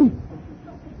me.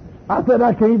 I said,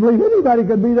 I can't believe anybody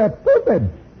could be that stupid.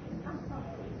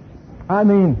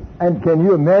 And can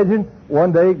you imagine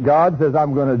One day, God says,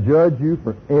 I'm going to judge you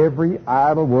for every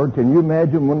idle word. Can you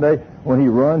imagine one day when He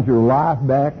runs your life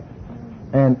back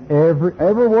and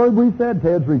every word we said,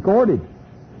 Ted's recorded?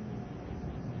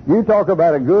 You talk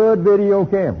about a good video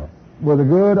camera with a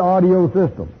good audio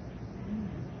system.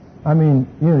 I mean,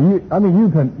 you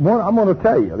can. I'm going to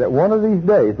tell you that one of these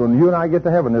days, when you and I get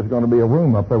to heaven, there's going to be a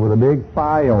room up there with a big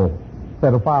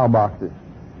set of file boxes,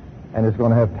 and it's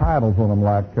going to have titles on them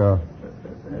like the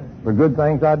good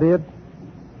things I did,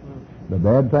 the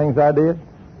bad things I did,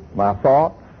 my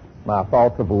thoughts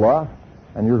of lust,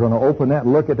 and you're going to open that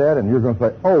and look at that, and you're going to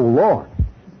say, "Oh Lord,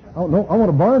 I want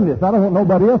to burn this. I don't want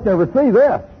nobody else to ever see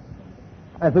this."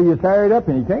 And so you tear it up,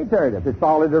 and you can't tear it up. It's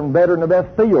solid and better than the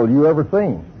best steel you ever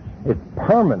seen. It's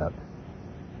permanent.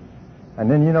 And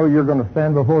then you're going to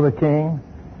stand before the King,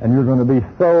 and you're going to be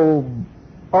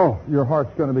your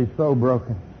heart's going to be so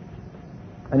broken.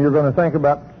 And you're going to think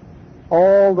about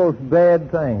all those bad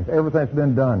things, everything that's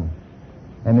been done.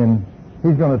 And then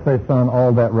He's going to say, "Son,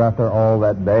 all that right there, all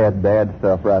that bad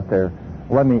stuff right there,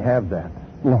 let me have that.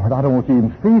 Lord, I don't want you to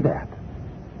even see that."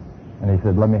 And He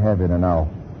said, "Let me have it, and I'll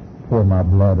pour my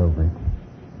blood over it.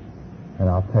 And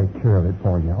I'll take care of it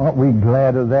for you." Aren't we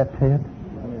glad of that, Ted?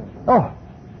 Oh,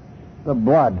 the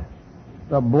blood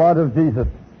of Jesus.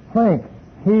 Think,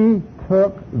 He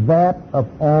took that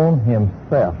upon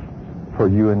Himself for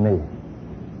you and me.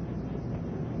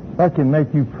 That can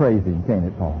make you praise Him, can't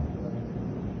it, Paul?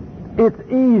 It's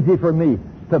easy for me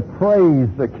to praise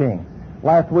the King.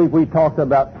 Last week we talked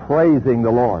about praising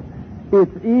the Lord.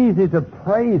 It's easy to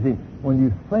praise Him when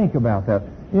you think about that.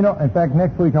 In fact,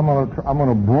 next week I'm going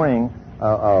to bring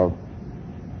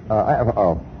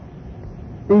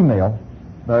email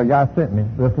that a guy sent me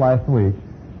this last week,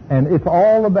 and it's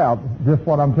all about just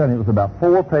what I'm telling you. It was about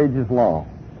 4 pages long,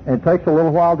 and it takes a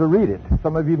little while to read it.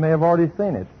 Some of you may have already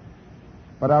seen it,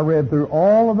 but I read through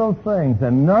all of those things,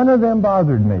 and none of them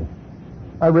bothered me.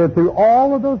 I read through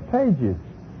all of those pages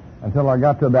until I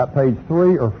got to about page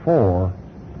 3 or 4,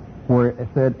 where it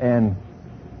said, "And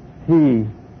He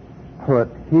put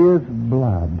His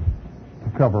blood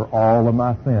to cover all of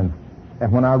my sins."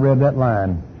 And when I read that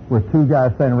line, with 2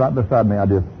 guys standing right beside me, I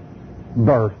just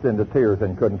burst into tears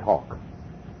and couldn't talk.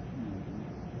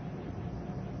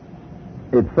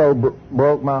 It so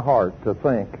broke my heart to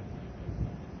think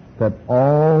that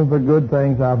all the good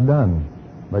things I've done,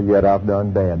 but yet I've done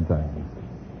bad things.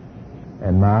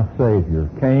 And my Savior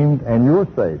came, and your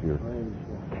Savior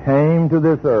came to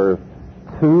this earth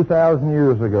 2,000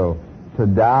 years ago to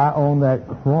die on that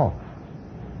cross,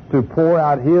 to pour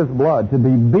out His blood, to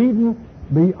be beaten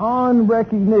beyond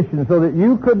recognition so that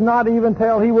you could not even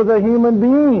tell He was a human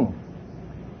being.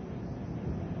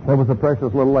 There was a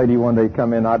precious little lady one day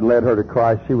come in. I'd led her to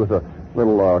Christ. She was a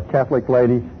little Catholic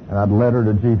lady, and I'd led her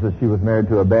to Jesus. She was married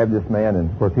to a Baptist man, and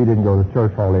of course he didn't go to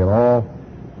church hardly at all.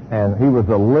 And he was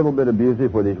a little bit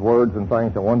abusive with his words and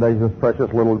things. And one day this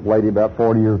precious little lady, about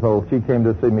 40 years old, she came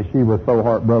to see me. She was so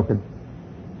heartbroken.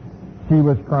 She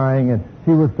was crying, and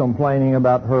she was complaining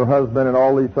about her husband and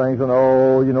all these things, and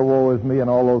woe is me, and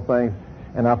all those things.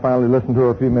 And I finally listened to her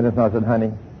a few minutes, and I said,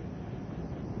 "Honey,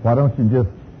 why don't you just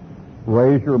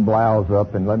raise your blouse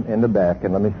up and in the back,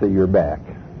 and let me see your back?"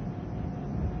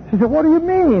 She said, "What do you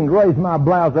mean, raise my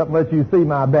blouse up and let you see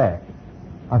my back?"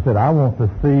 I said, "I want to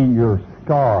see your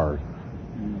scars."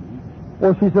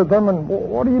 Well, she said, "Thurman,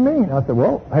 what do you mean?" I said,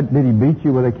 "Well, did he beat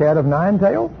you with a cat of 9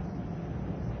 tails?"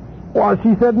 Well,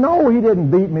 she said, "No, he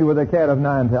didn't beat me with a cat of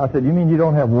 9 tails." I said, "You mean you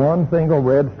don't have one single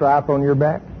red stripe on your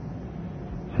back?"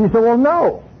 She said, "Well,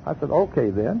 no." I said, "Okay,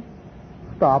 then.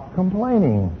 Stop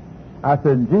complaining." I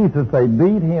said, "Jesus, they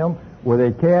beat him with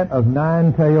a cat of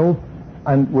 9 tails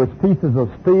and with pieces of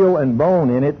steel and bone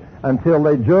in it until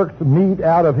they jerked meat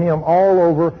out of him all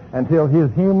over until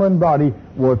his human body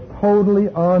was totally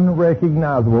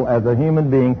unrecognizable as a human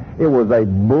being. It was a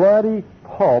bloody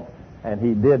pulp, and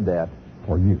He did that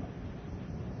for you."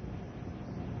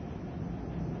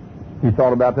 He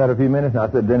thought about that a few minutes, and I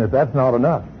said, "Then if that's not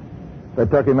enough, they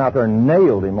took Him out there and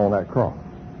nailed Him on that cross,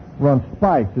 run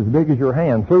spikes as big as your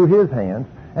hand through His hands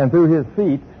and through His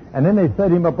feet, and then they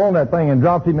set Him up on that thing and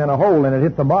dropped Him in a hole, and it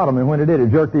hit the bottom, and when it did,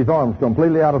 it jerked His arms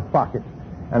completely out of socket."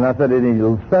 And I said, and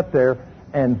He sat there,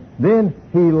 and then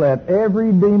He let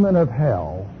every demon of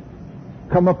hell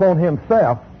come upon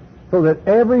Himself, so that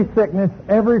every sickness,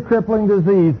 every crippling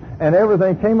disease, and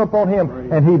everything came upon Him,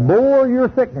 and He bore your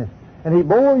sickness, and He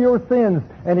bore your sins,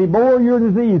 and He bore your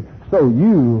disease, so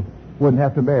you wouldn't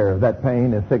have to bear that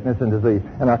pain and sickness and disease.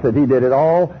 And I said, He did it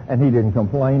all, and He didn't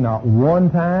complain not one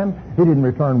time. He didn't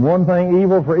return one thing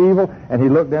evil for evil, and He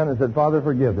looked down and said, "Father,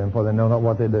 forgive them, for they know not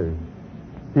what they do."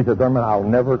 She said, "Thurman, I'll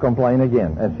never complain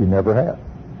again," and she never has.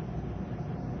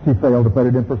 She failed to put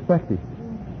it in perspective.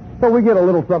 So we get a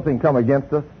little something come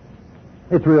against us.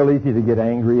 It's real easy to get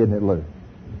angry, isn't it, Lou?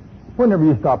 Whenever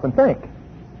you stop and think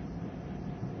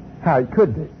how it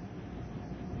could be.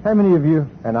 How many of you,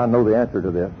 and I know the answer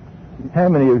to this, how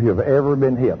many of you have ever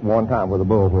been hit one time with a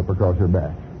bullwhip across your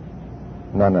back?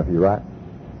 None of you, right?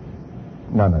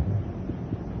 None of you.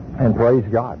 And praise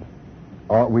God.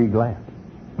 Aren't we glad?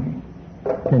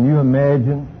 Can you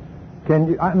imagine?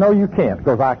 I know you can't,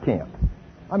 because I can't.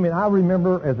 I mean, I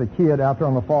remember as a kid out there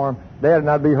on the farm, Dad and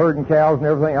I'd be herding cows and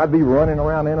everything. I'd be running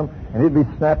around in them, and he'd be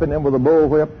snapping them with a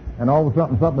bullwhip, and all of a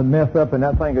sudden something would mess up, and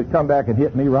that thing would come back and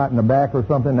hit me right in the back or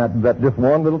something, that just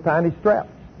one little tiny strap.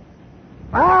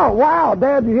 Ow, wow,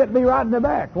 Dad, you hit me right in the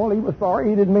back. Well, he was sorry.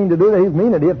 He didn't mean to do that. He was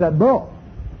meaning to hit that bull.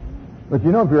 But,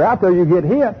 you know, if you're out there, you get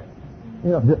hit.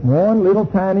 You know, just one little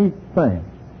tiny thing.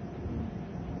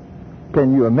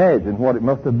 Can you imagine what it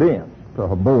must have been to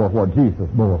have bore what Jesus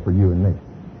bore for you and me?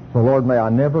 So, Lord, may I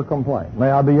never complain.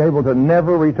 May I be able to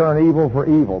never return evil for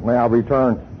evil. May I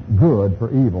return good for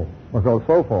evil. Because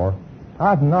so far,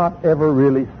 I've not ever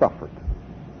really suffered.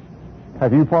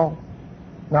 Have you, Paul?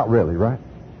 Not really, right?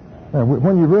 Now,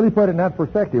 when you really put it in that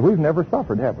perspective, we've never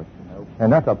suffered, have we? Nope.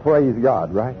 And that's a praise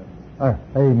God, right?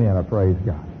 Amen, a praise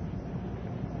God.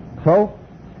 So,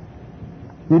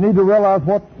 you need to realize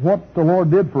what the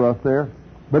Lord did for us there.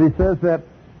 But he says that,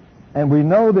 and we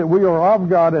know that we are of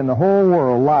God and the whole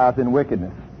world lies in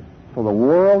wickedness. So the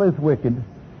world is wicked,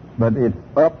 but it's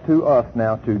up to us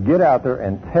now to get out there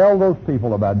and tell those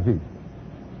people about Jesus.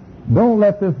 Don't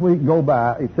let this week go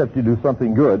by except you do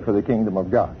something good for the kingdom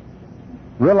of God.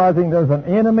 Realizing there's an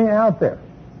enemy out there.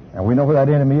 And we know who that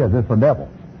enemy is. It's the devil.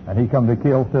 And he comes to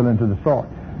kill, steal, and to destroy.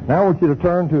 Now I want you to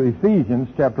turn to Ephesians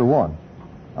chapter 1.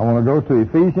 I want to go to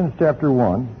Ephesians chapter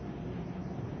 1.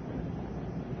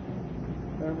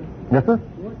 Yes, sir?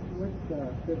 What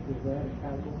scripture is that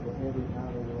accountable for every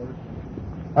idle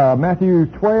word? Matthew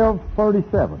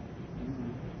 12:37.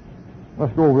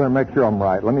 Let's go over there and make sure I'm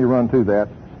right. Let me run through that.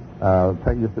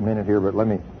 Take just a minute here, but let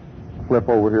me flip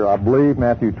over here. I believe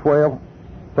Matthew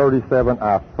 12:37,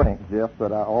 I think, Jeff,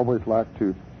 but I always like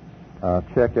to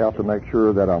check out to make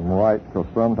sure that I'm right, because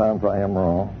sometimes I am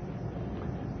wrong.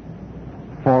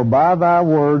 For by thy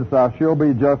words thou shalt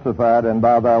be justified, and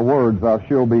by thy words thou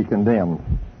shalt be condemned.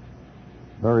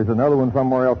 There is another one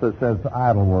somewhere else that says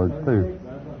idle words, too.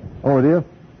 Oh, it is?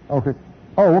 Okay.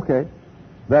 Oh, okay.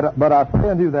 But I say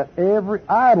unto you that every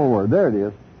idle word, there it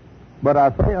is. But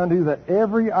I say unto you that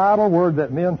every idle word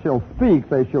that men shall speak,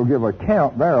 they shall give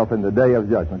account thereof in the day of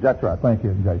judgment. That's right. Thank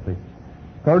you, J.C.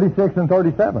 36 and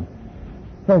 37.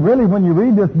 So really, when you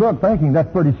read this book thinking,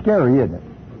 that's pretty scary, isn't it?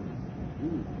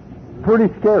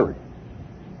 Pretty scary.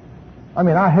 I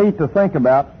mean, I hate to think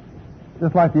about,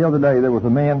 just like the other day, there was a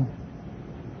man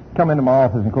come into my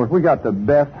office, and of course, we got the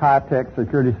best high-tech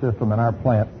security system in our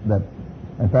plant that,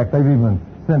 in fact, they've even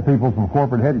sent people from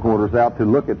corporate headquarters out to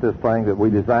look at this thing that we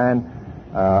designed.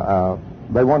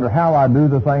 They wonder how I do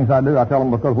the things I do. I tell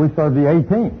them because we serve the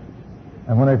A-team.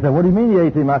 And when they say, what do you mean the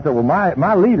A-team? I said, well,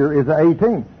 my leader is the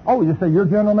A-team. Oh, you say you're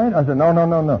general manager? I said,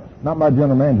 no. Not my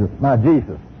general manager, my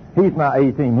Jesus. He's my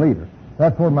A-team leader.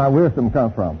 That's where my wisdom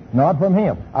comes from. Not from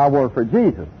him. I work for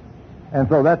Jesus. And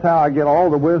so that's how I get all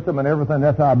the wisdom and everything.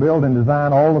 That's how I build and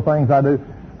design all the things I do.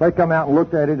 They come out and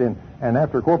looked at it, and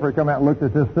after corporate come out and looked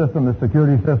at this system, the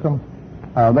security system,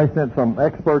 they sent some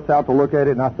experts out to look at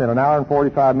it, and I spent an hour and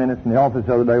 45 minutes in the office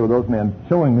the other day with those men,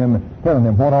 showing them and telling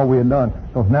them what all we had done,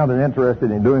 because now they're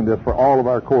interested in doing this for all of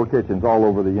our core kitchens all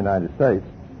over the United States.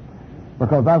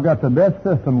 Because I've got the best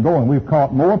system going. We've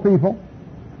caught more people.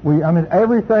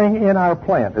 Everything in our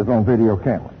plant is on video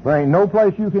camera. There ain't no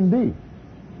place you can be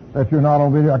that you're not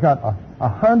on video. I got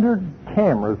 100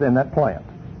 cameras in that plant.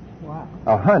 Wow.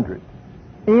 100.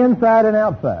 Inside and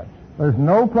outside. There's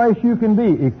no place you can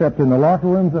be except in the locker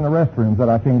rooms and the restrooms that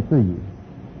I can't see you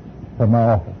from my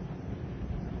office.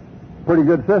 Pretty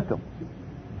good system.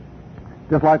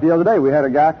 Just like the other day, we had a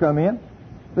guy come in.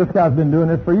 This guy's been doing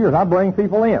this for years. I bring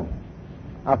people in.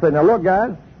 I said, now look,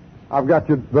 guys, I've got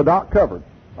the dock covered.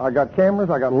 I got cameras.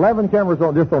 I got 11 cameras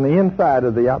just on the inside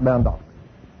of the outbound dock.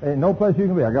 Ain't no place you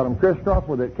can be. I got them crisscrossed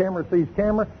where the camera sees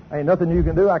camera. Ain't nothing you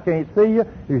can do. I can't see you.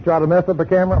 If you try to mess up a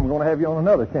camera, I'm going to have you on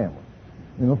another camera.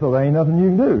 So there ain't nothing you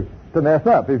can do to mess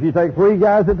up. If you take 3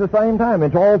 guys at the same time,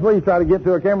 and all 3 try to get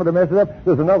to a camera to mess it up,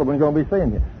 there's another one going to be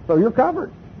seeing you. So you're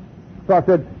covered. So I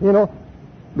said,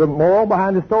 the moral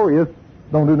behind the story is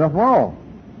don't do nothing wrong.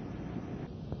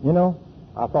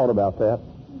 I thought about that.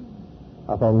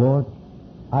 I thought, Lord,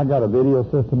 I got a video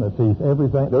system that sees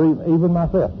everything, even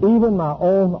myself, even my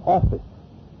own office.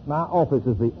 My office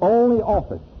is the only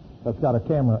office that's got a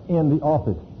camera in the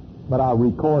office But I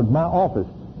record my office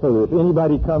so that if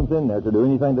anybody comes in there to do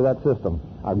anything to that system,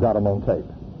 I've got them on tape.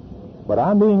 But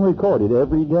I'm being recorded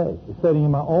every day, sitting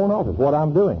in my own office, what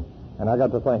I'm doing. And I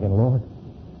got to thinking, Lord,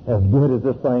 as good as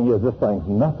this thing is, this thing's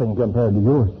nothing compared to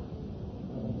yours.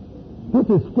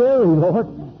 This is scary, Lord.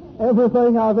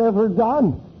 Everything I've ever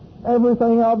done,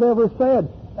 everything I've ever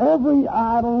said, every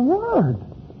idle word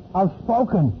I've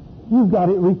spoken, you've got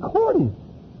it recorded.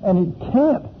 And it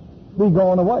can't be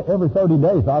going away. Every 30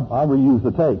 days, I reuse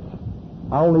the tapes.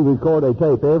 I only record a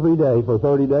tape every day for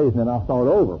 30 days, and then I'll start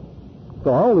over. So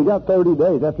I only got 30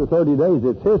 days. After 30 days,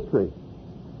 it's history.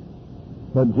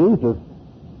 But Jesus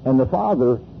and the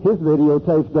Father, his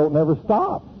videotapes don't never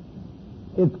stop.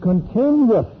 It's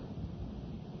continuous.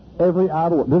 Every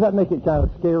idle word. Does that make it kind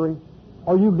of scary?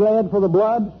 Are you glad for the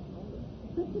blood?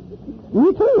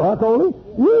 You too, huh, Coley?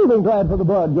 You're even glad for the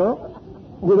blood, girl.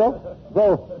 You know?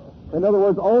 So, in other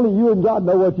words, only you and God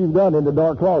know what you've done in the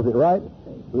dark closet, right?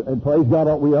 And praise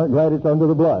God, we aren't glad it's under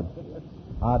the blood.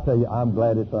 I tell you, I'm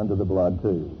glad it's under the blood,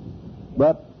 too.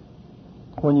 But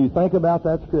when you think about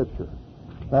that Scripture,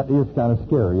 that is kind of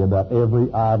scary about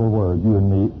every idle word, you and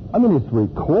me. I mean, it's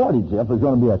recorded, Jeff. There's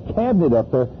going to be a cabinet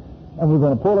up there, and we're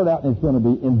going to pull it out, and it's going to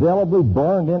be indelibly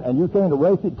burned in, and you can't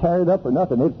erase it, tear it up, or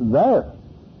nothing. It's there.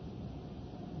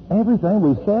 Everything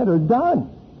we've said or done.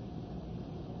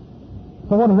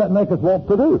 So what does that make us want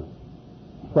to do?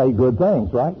 Say good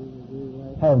things, right?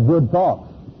 Have good thoughts.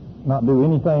 Not do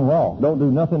anything wrong. Don't do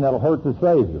nothing that'll hurt the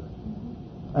Savior.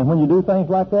 And when you do things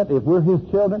like that, if we're His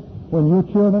children, when your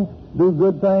children do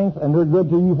good things and they're good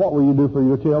to you, what will you do for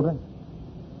your children?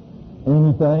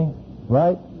 Anything,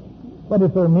 right? But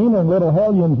if they're mean and little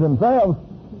hellions themselves,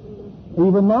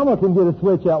 even Mama can get a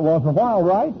switch out once in a while,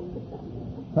 right?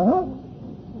 Uh-huh.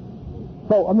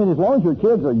 So, I mean, as long as your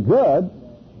kids are good,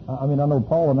 I mean, I know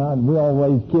Paul and I, we all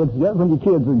raise kids together. When your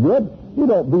kids are good, you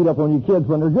don't beat up on your kids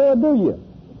when they're good, do you?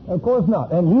 Of course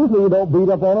not. And usually you don't beat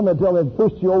up on them until they've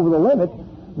pushed you over the limit.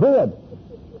 Good.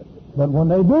 But when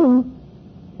they do,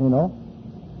 you know,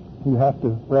 you have to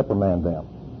reprimand them.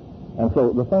 And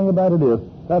so the thing about it is,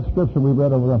 that scripture we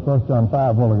read over in 1 John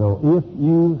 5 a while ago, if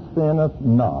you sinneth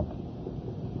not,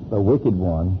 the wicked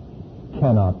one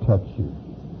cannot touch you.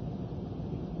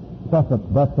 That's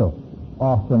a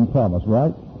awesome promise,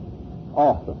 right?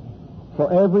 Awesome. So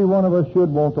every one of us should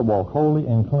want to walk holy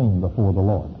and clean before the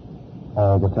Lord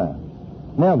all the time.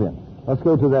 Now then, let's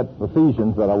go to that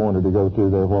Ephesians that I wanted to go to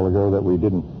there a while ago that we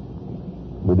didn't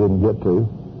get to.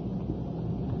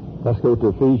 Let's go to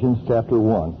Ephesians chapter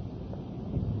 1.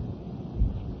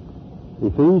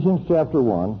 Ephesians chapter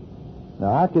 1.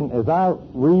 Now as I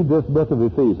read this book of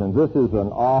Ephesians, this is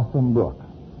an awesome book.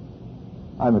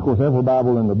 I mean, of course, every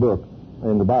Bible in the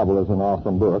Bible is an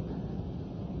awesome book.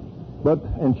 But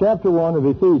in chapter 1 of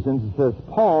Ephesians, it says,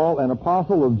 Paul, an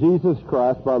apostle of Jesus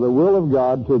Christ, by the will of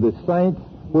God, to the saints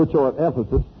which are at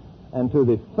Ephesus, and to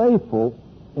the faithful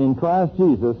in Christ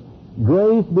Jesus,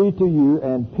 grace be to you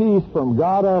and peace from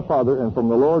God our Father and from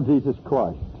the Lord Jesus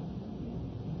Christ.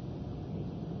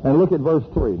 And look at verse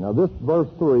 3. Now, this verse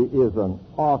 3 is an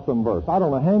awesome verse. I don't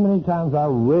know how many times I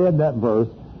read that verse.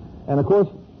 And, of course,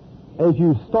 as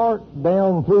you start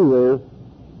down through there,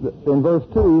 in verse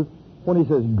 2, when he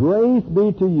says, grace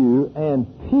be to you and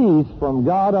peace from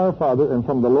God our Father and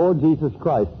from the Lord Jesus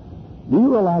Christ. Do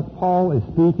you realize Paul is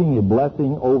speaking a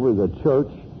blessing over the church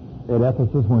at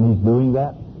Ephesus when he's doing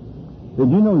that?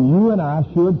 Did you know you and I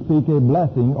should speak a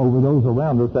blessing over those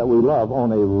around us that we love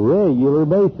on a regular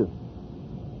basis?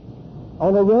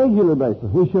 On a regular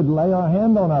basis. We should lay our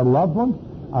hand on our loved ones,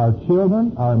 our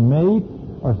children, our mate,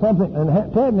 or something.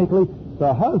 And technically,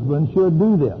 the husband should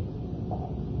do this.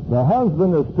 The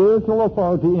husband, the spiritual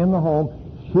authority in the home,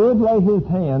 should lay his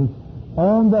hands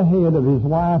on the head of his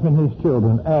wife and his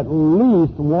children at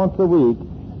least once a week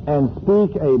and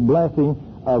speak a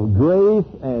blessing of grace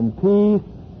and peace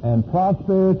and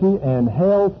prosperity and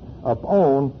health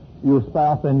upon your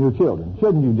spouse and your children.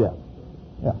 Shouldn't you, Jeff?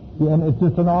 Yeah. And it's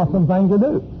just an awesome thing to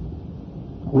do.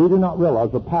 We do not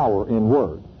realize the power in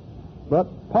words. But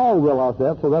Paul realized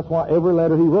that, so that's why every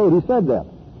letter he wrote, he said that.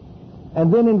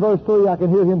 And then in verse 3, I can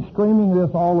hear him screaming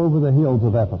this all over the hills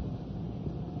of Ephesus.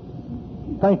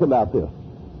 Think about this.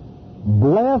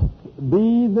 Blessed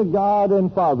be the God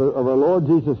and Father of our Lord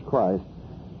Jesus Christ,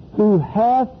 who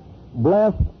hath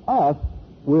blessed us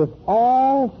with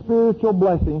all spiritual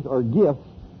blessings or gifts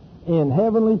in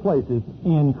heavenly places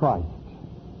in Christ.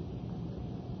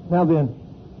 Now then,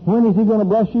 when is he going to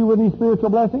bless you with these spiritual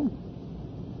blessings?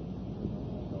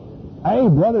 Hey,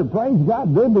 brother, praise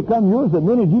God, they become yours the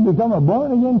minute you become a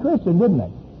born-again Christian, didn't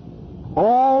they?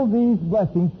 All these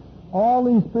blessings, all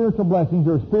these spiritual blessings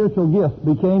or spiritual gifts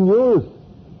became yours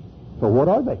So what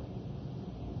are they?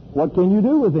 What can you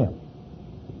do with them?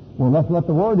 Well, let's let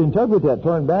the Word interpret that.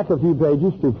 Turn back a few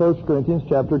pages to 1 Corinthians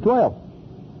chapter 12.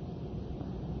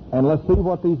 And let's see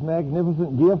what these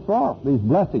magnificent gifts are, these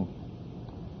blessings.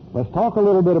 Let's talk a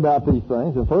little bit about these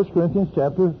things in 1 Corinthians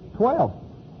chapter 12.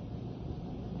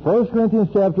 1 Corinthians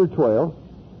chapter 12,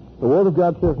 the Word of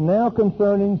God says, now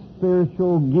concerning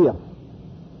spiritual gifts,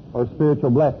 or spiritual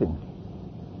blessings.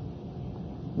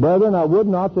 Brethren, I would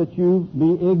not that you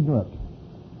be ignorant.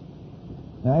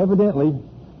 Now, evidently,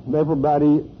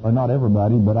 everybody, or not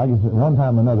everybody, but I guess at one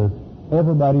time or another,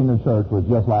 everybody in the church was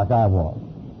just like I was.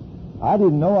 I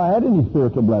didn't know I had any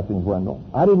spiritual blessings, Wendell.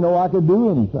 I didn't know I could do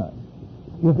anything.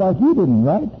 Just like you didn't,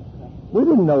 right? We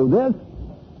didn't know this.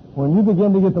 When you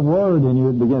begin to get the Word in you,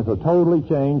 it begins to totally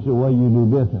change the way you do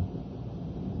business.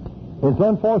 It's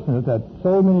unfortunate that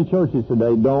so many churches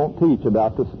today don't teach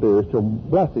about the spiritual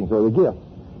blessings or the gifts.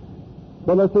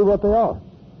 But let's see what they are.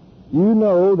 You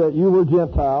know that you were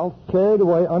Gentiles, carried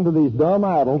away under these dumb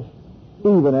idols,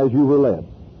 even as you were led.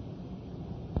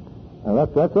 Now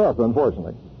that's us,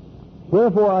 unfortunately.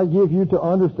 Wherefore I give you to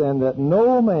understand that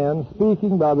no man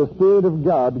speaking by the Spirit of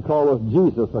God calleth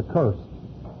Jesus accursed.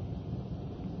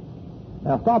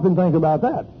 Now stop and think about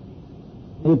that.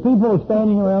 If people are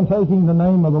standing around taking the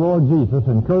name of the Lord Jesus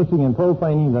and cursing and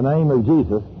profaning the name of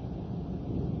Jesus,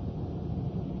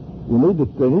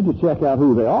 they need to check out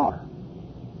who they are.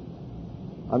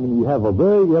 I mean, you have a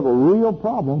real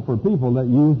problem for people that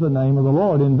use the name of the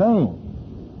Lord in vain.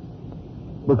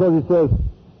 Because it says,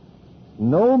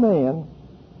 no man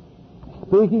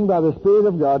speaking by the Spirit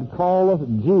of God calleth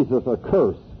Jesus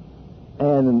accursed,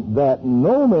 and that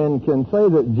no man can say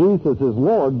that Jesus is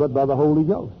Lord but by the Holy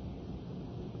Ghost.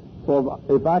 So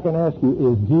if I can ask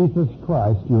you, is Jesus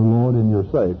Christ your Lord and your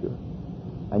Savior?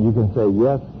 And you can say,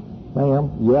 yes, ma'am,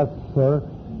 yes, sir,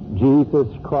 Jesus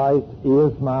Christ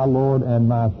is my Lord and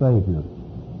my Savior.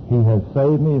 He has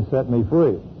saved me and set me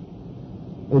free.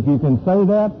 If you can say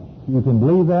that, you can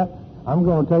believe that, I'm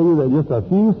going to tell you that just a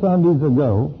few Sundays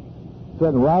ago,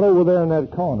 sitting right over there in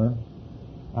that corner,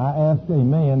 I asked a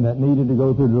man that needed to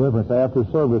go through deliverance after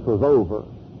service was over.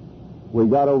 We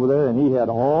got over there, and he had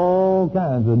all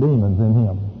kinds of demons in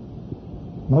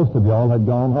him. Most of y'all had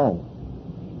gone home.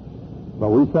 But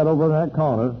we sat over in that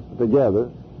corner together,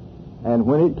 and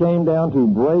when it came down to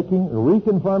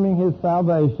reconfirming his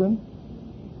salvation,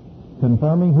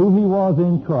 confirming who he was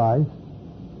in Christ,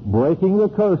 breaking the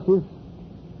curses,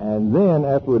 and then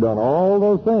after we'd done all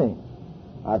those things,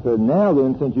 I said, now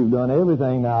then, since you've done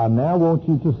everything, now I want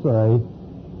you to say,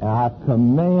 I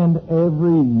command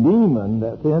every demon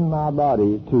that's in my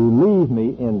body to leave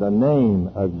me in the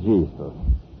name of Jesus.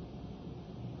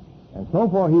 And so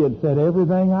far he had said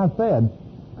everything I said,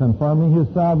 confirming his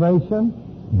salvation,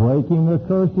 breaking the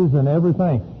curses and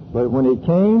everything. But when it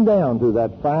came down to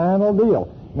that final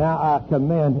deal, now I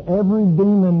command every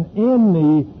demon in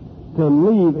me to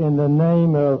leave in the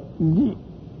name of Jesus.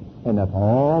 And that's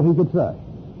all he could say.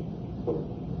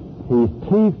 His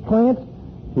teeth clenched.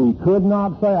 He could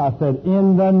not say. I said,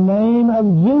 in the name of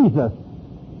Jesus.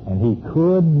 And he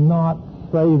could not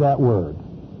say that word.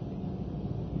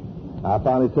 I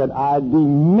finally said, I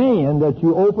demand that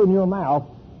you open your mouth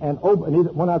and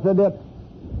open. When I said that,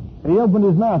 he opened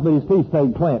his mouth, but his teeth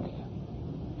stayed clenched.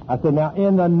 I said, now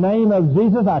in the name of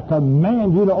Jesus, I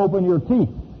command you to open your teeth.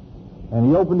 And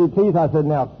he opened his teeth. I said,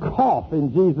 now cough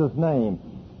in Jesus' name.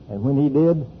 And when he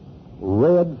did,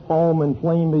 red foam and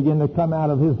flame began to come out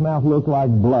of his mouth, looked like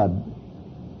blood.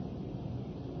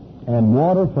 And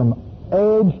water from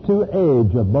edge to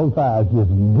edge of both eyes just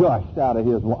gushed out of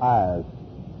his eyes.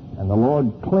 And the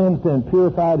Lord cleansed and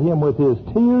purified him with his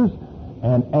tears.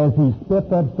 And as he spit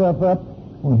that stuff up,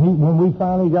 when we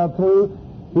finally got through,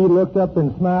 he looked up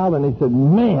and smiled and he said,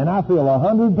 man, I feel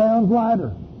 100 pounds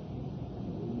lighter.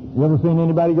 You ever seen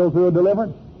anybody go through a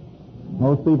deliverance?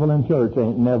 Most people in church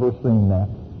ain't never seen that.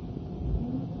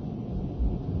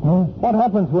 What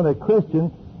happens when a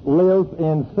Christian lives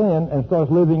in sin and starts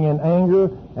living in anger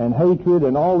and hatred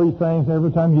and all these things?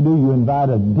 Every time you do, you invite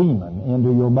a demon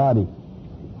into your body.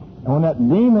 And when that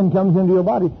demon comes into your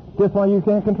body, guess why you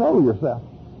can't control yourself?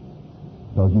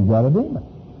 Because you've got a demon.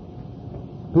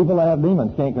 People that have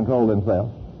demons can't control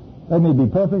themselves. They may be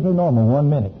perfectly normal 1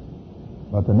 minute,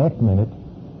 but the next minute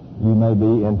you may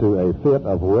be into a fit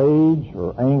of rage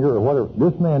or anger or whatever.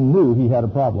 This man knew he had a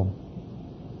problem.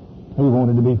 He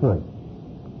wanted to be free.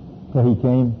 So he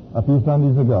came a few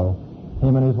Sundays ago,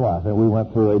 him and his wife, and we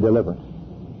went through a deliverance.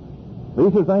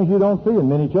 These are things you don't see in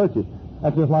many churches.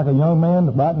 That's just like a young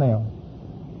man right now.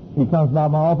 He comes by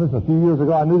my office a few years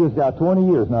ago. I knew this guy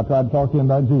 20 years, and I tried to talk to him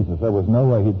about Jesus. There was no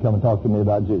way he'd come and talk to me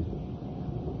about Jesus.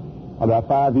 About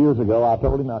 5 years ago, I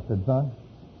told him, I said, son,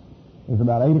 it was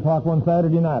about 8 o'clock one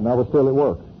Saturday night, and I was still at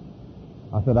work.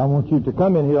 I said, I want you to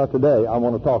come in here today. I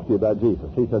want to talk to you about Jesus.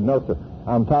 He said, no, sir.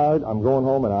 I'm tired. I'm going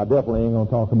home, and I definitely ain't going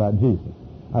to talk about Jesus.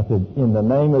 I said, in the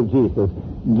name of Jesus,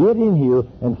 get in here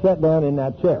and sit down in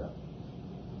that chair.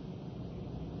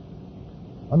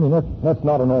 I mean, that's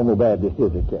not a normal Baptist,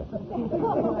 is it, Kathy?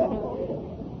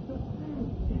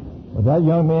 But that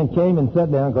young man came and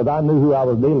sat down because I knew who I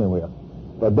was dealing with,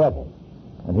 the devil.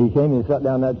 And he came and sat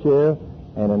down in that chair,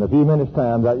 and in a few minutes'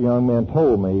 time, that young man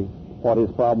told me what his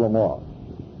problem was.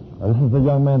 Now, this is the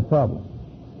young man's problem.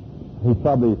 He's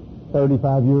probably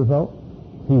 35 years old.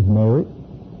 He's married.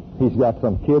 He's got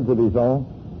some kids of his own.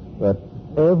 But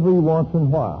every once in a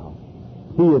while,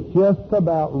 he is just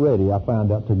about ready, I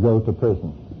found out, to go to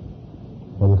prison.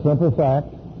 For the simple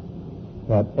fact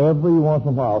that every once in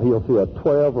a while he'll see a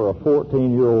 12 or a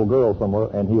 14-year-old girl somewhere,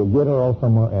 and he'll get her off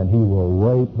somewhere, and he will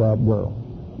rape that girl.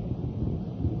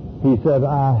 He says,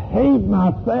 I hate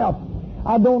myself.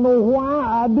 I don't know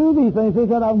why I do these things. He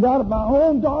said, I've got my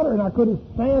own daughter, and I couldn't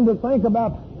stand to think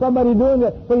about somebody doing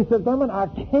that. But he said, Thurman, I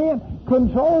can't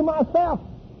control myself.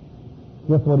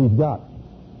 Guess what he's got?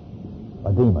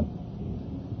 A demon.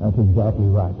 That's exactly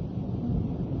right.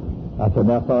 I said,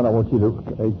 now, son, I want you to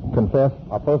confess.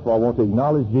 First of all, I want to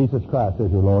acknowledge Jesus Christ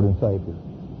as your Lord and Savior.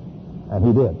 And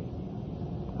he did.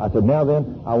 I said, now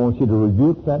then, I want you to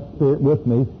rebuke that spirit with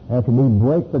me after we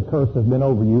break the curse that's been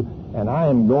over you, and I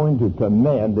am going to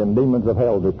command them demons of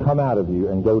hell to come out of you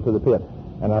and go to the pit.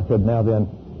 And I said, now then,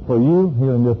 for you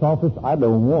here in this office, I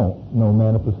don't want no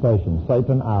manifestation.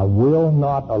 Satan, I will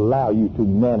not allow you to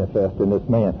manifest in this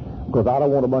man, because I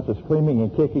don't want a bunch of screaming and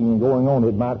kicking and going on.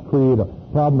 It might create a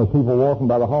problem with people walking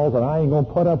by the halls, and I ain't going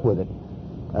to put up with it.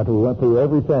 After we went through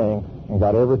everything and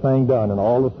got everything done and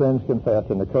all the sins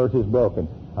confessed and the curse is broken,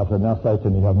 I said, now,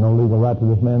 Satan, you have no legal right to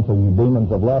this man, so you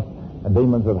demons of lust and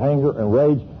demons of anger and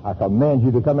rage, I command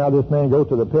you to come out of this man, go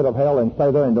to the pit of hell, and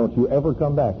stay there, and don't you ever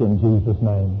come back in Jesus'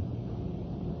 name.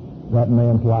 That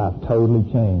man's life totally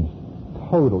changed.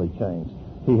 Totally changed.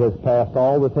 He has passed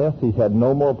all the tests. He's had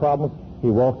no more problems. He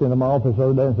walked into my office the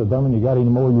other day and said, Thurman, you got any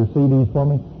more of your CDs for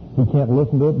me? He can't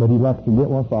listen to it, but he'd like to get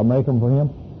one, so I'll make them for him.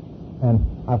 And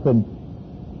I said,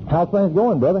 how's things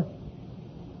going, brother?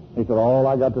 He said, all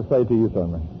I got to say to you,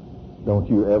 Thurman, don't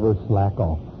you ever slack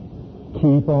off.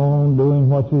 Keep on doing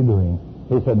what you're doing.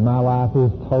 He said, my life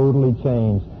is totally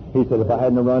changed. He said, if I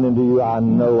hadn't run into you, I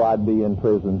know I'd be in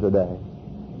prison today.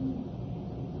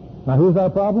 Now, who's our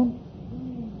problem?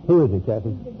 Who is it,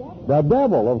 Kathy? The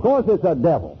devil. Of course it's a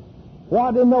devil.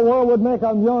 What in the world would make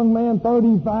a young man,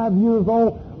 35 years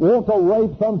old, want to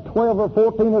rape some 12 or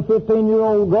 14 or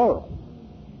 15-year-old girl?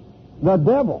 The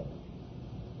devil.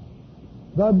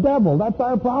 The devil. That's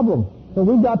our problem. So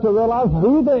we've got to realize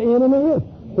who the enemy is.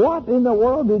 What in the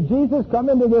world did Jesus come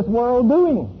into this world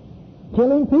doing?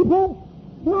 Killing people?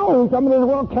 No, he come into this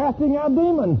world casting out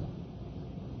demons.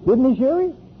 Didn't he,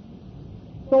 Sherry?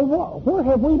 So where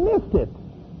have we missed it?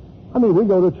 I mean, we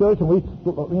go to church and we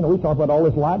talk about all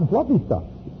this light and fluffy stuff.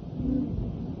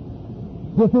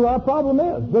 Just who our problem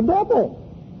is, the devil.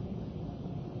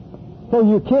 So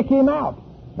you kick him out.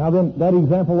 Now then, that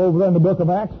example over there in the book of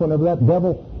Acts, whenever that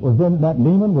devil was in, that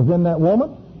demon was in that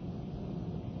woman,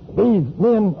 these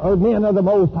men are men of the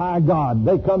Most High God.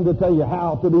 They come to tell you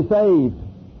how to be saved.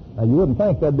 Now, you wouldn't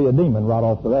think there'd be a demon right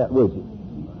off the bat, would you?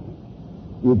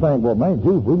 You'd think, well, man,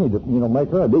 geez, we need to, make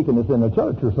her a deaconess in the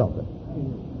church or something.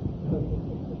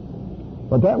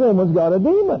 But that woman's got a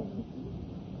demon,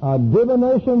 a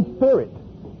divination spirit.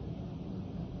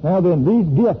 Now then, these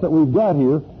gifts that we've got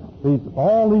here,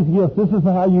 all these gifts, this is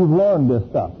how you've learned this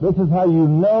stuff. This is how you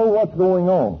know what's going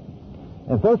on.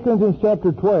 In 1 Corinthians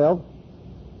chapter 12,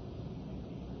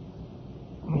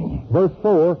 verse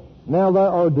 4, now there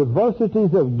are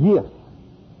diversities of gifts,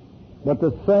 but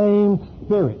the same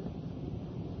Spirit.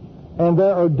 And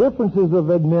there are differences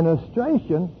of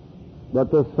administration,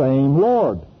 but the same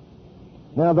Lord.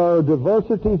 Now there are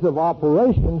diversities of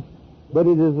operations, but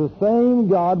it is the same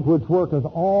God which worketh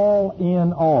all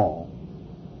in all.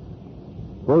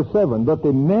 Verse 7, but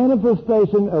the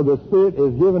manifestation of the Spirit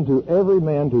is given to every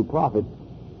man to profit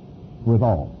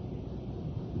withal.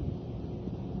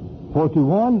 For to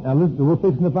one, now listen, we're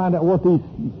fixing to find out what these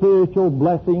spiritual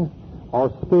blessings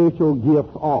or spiritual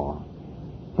gifts are.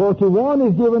 For to one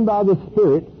is given by the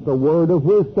Spirit the word of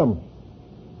wisdom.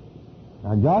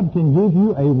 Now God can give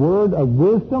you a word of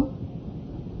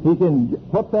wisdom. He can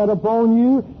put that upon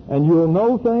you and you'll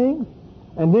know things.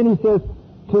 And then he says,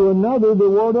 to another the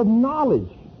word of knowledge.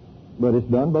 But it's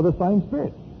done by the same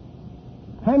Spirit.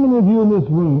 How many of you in this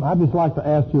room, I'd just like to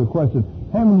ask you a question.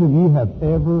 How many of you have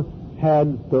ever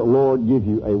had the Lord give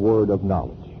you a word of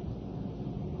knowledge?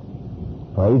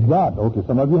 Praise God. Okay,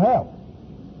 some of you have.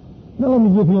 Now let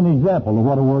me give you an example of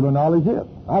what a word of knowledge is.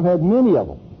 I've had many of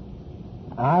them.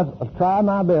 I've tried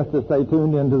my best to stay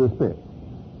tuned into the Spirit.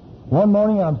 One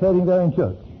morning I'm sitting there in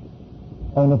church,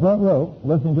 on the front row,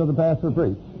 listening to the pastor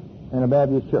preach in a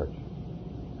Baptist church.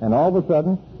 And all of a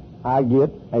sudden, I get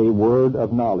a word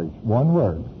of knowledge. One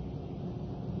word.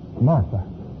 Martha.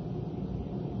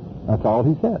 That's all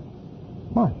he said.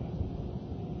 Martha.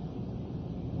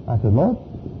 I said, Lord,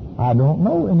 I don't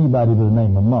know anybody by the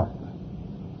name of Martha.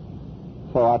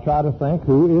 So I try to think,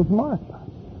 who is Martha?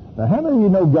 Now, how many of you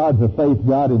know God's a faith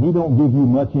God and He don't give you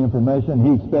much information?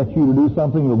 He expects you to do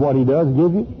something with what He does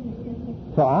give you?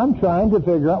 So I'm trying to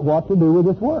figure out what to do with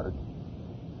this word.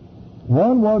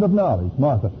 One word of knowledge,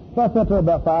 Martha. So I sat there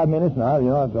about 5 minutes, and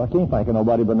I can't think of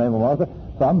nobody by the name of Martha.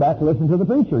 So I'm back to listen to the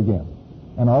preacher again.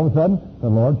 And all of a sudden, the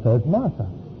Lord says, Martha.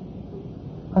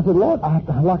 I said, Lord,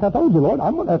 like I told you, Lord,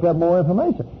 I'm going to have more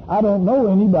information. I don't know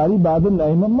anybody by the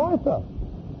name of Martha.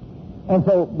 And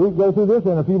so we go through this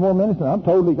in a few more minutes, and I'm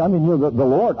totally, the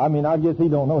Lord, I guess He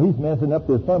don't know. He's messing up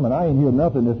this sermon. I ain't hearing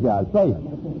nothing this guy's saying.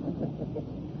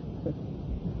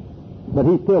 But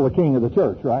He's still the king of the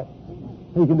church, right?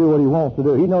 He can do what He wants to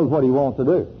do. He knows what He wants to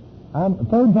do.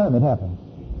 Third time it happened.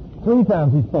 3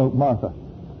 times He spoke, Martha.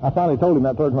 I finally told Him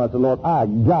that third time. I said, Lord, I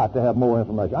got to have more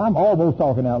information. I'm almost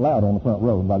talking out loud on the front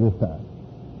row by this time.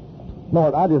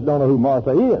 Lord, I just don't know who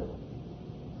Martha is.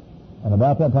 And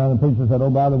about that time, the preacher said, oh,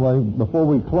 by the way, before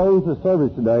we close the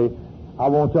service today, I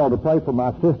want y'all to pray for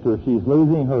my sister. She's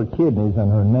losing her kidneys,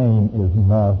 and her name is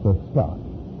Martha Scott.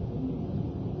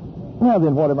 Now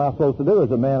then, what am I supposed to do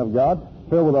as a man of God,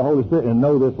 filled with the Holy Spirit, and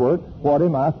know this word? What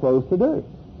am I supposed to do?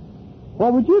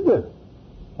 What would you do?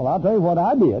 Well, I'll tell you what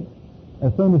I did.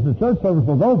 As soon as the church service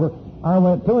was over, I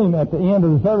went to him at the end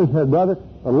of the service and said, Brother,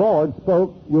 the Lord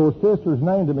spoke your sister's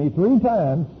name to me 3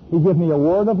 times. He gave me a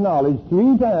word of knowledge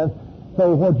 3 times.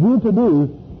 So what you're to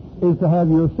do is to have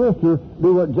your sister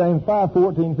do what James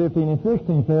 5:14, 15, and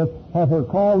 16 says, have her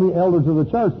call the elders of the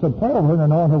church to pray over her and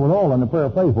anoint her with oil, and the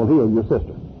prayer of faith will heal your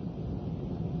sister.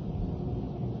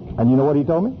 And you know what he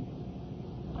told me?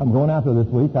 I'm going out there this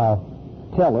week. I'll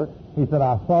tell her. He said,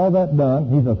 I saw that done.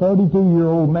 He's a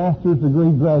 32-year-old master's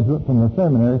degree graduate from the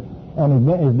seminary, and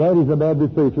his daddy's a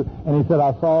Baptist preacher. And he said,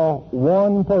 I saw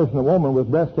one person, a woman with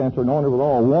breast cancer, anointed with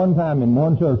oil one time in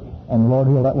one church, and the Lord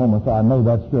healed that woman, so I know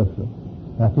that's scripture.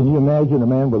 Now, can you imagine a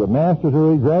man with a master's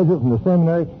degree, graduate from the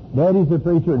seminary, daddy's a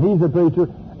preacher, and he's a preacher,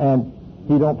 and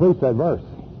he don't preach that verse.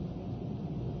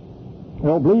 He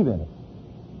don't believe in it.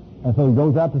 And so he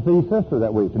goes out to see his sister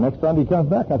that week. The next Sunday he comes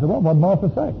back. I said, well, what did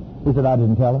Martha say? He said, I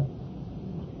didn't tell her.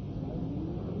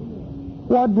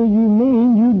 What do you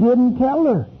mean you didn't tell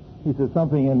her? He said,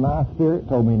 something in my spirit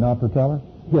told me not to tell her.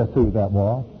 Guess who that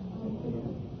was?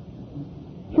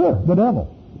 Sure, the devil.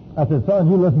 I said,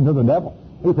 son, you listen to the devil.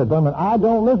 He said, Thurman, I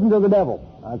don't listen to the devil.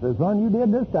 I said, son, you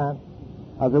did this time.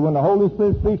 I said, when the Holy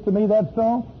Spirit speaks to me that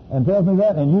strong and tells me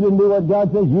that, and you didn't do what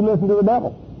God says, you listen to the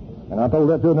devil. And I told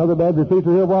that to another Baptist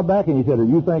preacher here a while back, and he said, do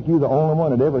you think you're the only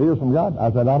one that ever hears from God?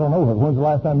 I said, I don't know. When's the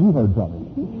last time you heard from him?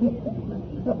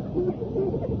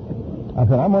 I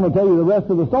said, I'm going to tell you the rest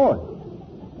of the story.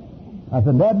 I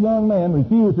said, that young man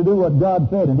refused to do what God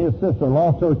said, and his sister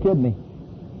lost her kidney.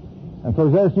 And so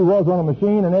there she was on a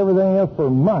machine and everything else for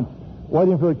months,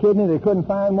 waiting for a kidney. They couldn't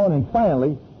find one, and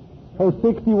finally, her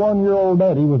 61-year-old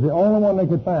daddy was the only one they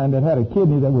could find that had a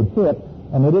kidney that would fit,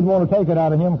 and they didn't want to take it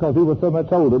out of him because he was so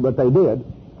much older, but they did,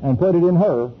 and put it in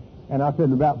her. And I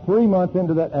said, about 3 months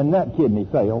into that, and that kidney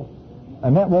failed,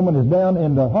 and that woman is down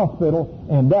in the hospital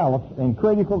in Dallas in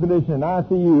critical condition in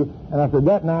ICU. And I said,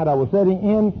 that night I was sitting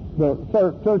in the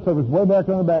church service way back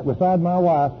on the back beside my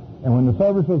wife, and when the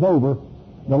service was over,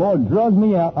 the Lord drugged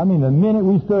me out. I mean, the minute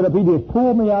we stood up, He just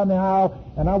pulled me out in the aisle,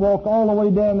 and I walked all the way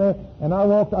down there, and I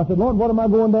said, Lord, what am I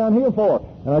going down here for?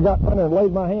 And I got down and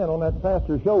laid my hand on that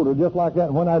pastor's shoulder just like that,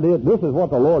 and when I did, this is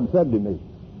what the Lord said to me.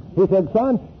 He said,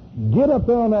 son, get up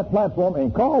there on that platform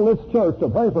and call this church to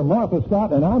pray for Martha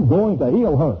Scott, and I'm going to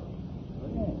heal her.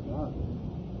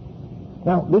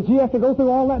 Now, did she have to go through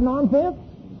all that nonsense?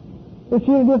 If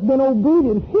she had just been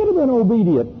obedient, she'd have been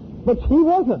obedient, but she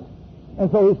wasn't. And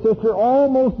so his sister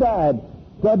almost died.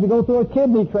 She had to go through a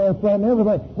kidney transplant and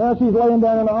everything. Now she's laying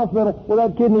down in the hospital with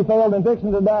that kidney failed and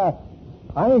fixing to die.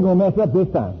 I ain't going to mess up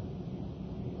this time.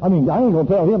 I ain't going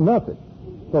to tell him nothing.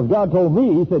 Because God told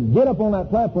me, He said, get up on that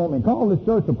platform and call this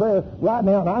church to prayer right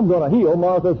now, and I'm going to heal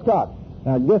Martha Scott.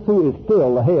 Now, guess who is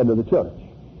still the head of the church?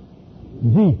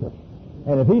 Jesus.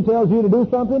 And if He tells you to do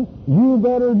something, you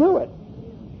better do it.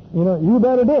 You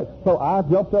better do it. So I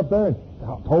jumped up there and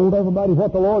told everybody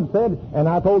what the Lord said, and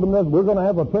I told them this, we're going to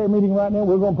have a prayer meeting right now.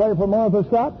 We're going to pray for Martha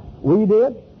Scott. We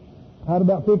did. Had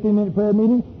about 15-minute prayer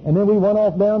meeting, and then we went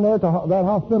off down there to that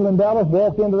hospital in Dallas,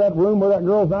 walked into that room where that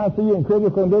girl's in ICU in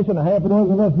critical condition, a half a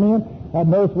dozen of us men. That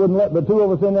nurse wouldn't let the two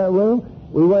of us in that room.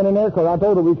 We went in there because I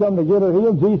told her we come to get her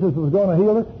healed. Jesus was going to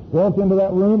heal her. Walked into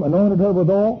that room, anointed her with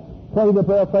oil, prayed the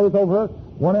prayer of faith over her,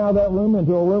 went out of that room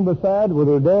into a room beside with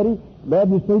her daddy,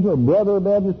 Baptist preacher, a brother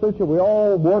Baptist preacher. We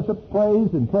all worshiped,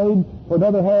 praised, and prayed for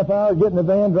another half hour, get in the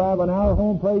van, drive an hour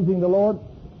home, praising the Lord.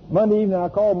 Monday evening, I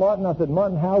called Martin. I said,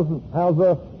 Martin, how's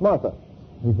Martha?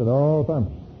 He said, oh, Thurman.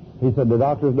 He said, the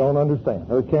doctors don't understand.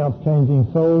 Her count's changing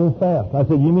so fast. I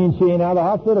said, you mean she ain't out of the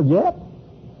hospital yet?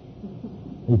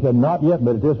 He said, not yet,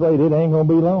 but at this rate, it ain't going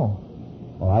to be long.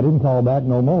 Well, I didn't call back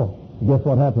no more. Guess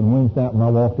what happened Wednesday night when I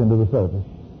walked into the service?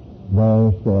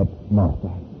 There sat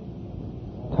Martha.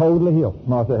 Totally healed.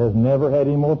 Martha has never had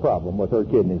any more problem with her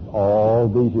kidneys all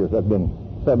these years. That's been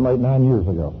 7, 8, 9 years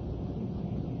ago.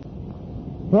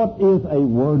 What is a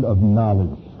word of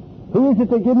knowledge? Who is it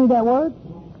that gives me that word?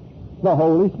 The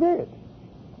Holy Spirit.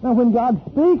 Now, when God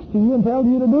speaks to you and tells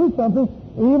you to do something,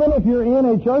 even if you're in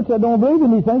a church that don't believe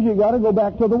in these things, you've got to go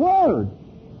back to the Word.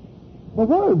 The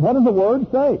Word. What does the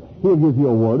Word say? He'll give you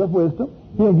a word of wisdom.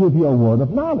 He'll give you a word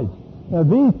of knowledge. Now,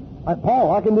 these,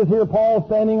 Paul, I can just hear Paul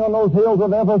standing on those hills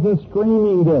of Ephesus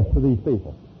screaming this to these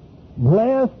people.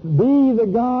 Blessed be the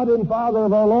God and Father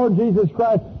of our Lord Jesus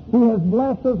Christ, who has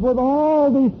blessed us with all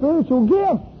these spiritual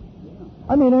gifts.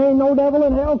 I mean, there ain't no devil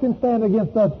in hell can stand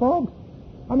against us, folks.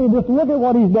 I mean, just look at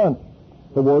what he's done.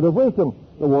 The word of wisdom,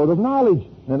 the word of knowledge.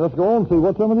 Now let's go on and see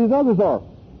what some of these others are.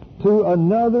 To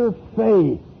another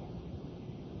faith.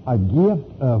 A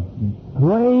gift of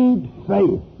great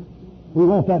faith. We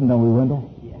want that, don't we, Wendell?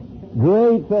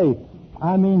 Great faith.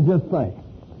 I mean, just faith.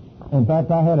 In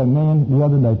fact, I had a man the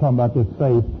other day talking about this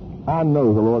faith. I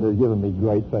know the Lord has given me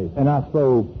great faith, and I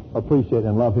so appreciate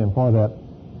and love Him for that.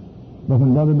 But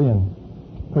when Brother Ben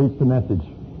preached the message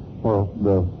for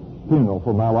the funeral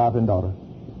for my wife and daughter,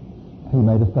 he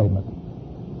made a statement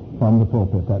from the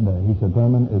pulpit that day. He said,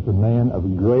 Thurman is the man of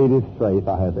greatest faith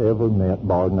I have ever met,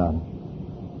 bar none.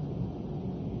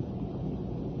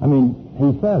 I mean,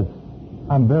 he says,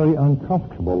 I'm very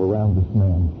uncomfortable around this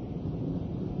man.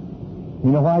 You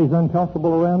know why he's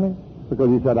uncomfortable around me? Because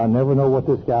he said, I never know what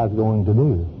this guy's going to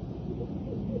do.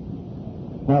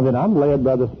 Now that I'm led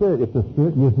by the Spirit, if the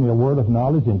Spirit gives me a word of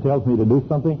knowledge and tells me to do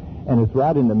something, and it's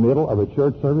right in the middle of a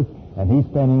church service, and he's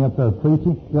standing up there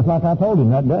preaching, just like I told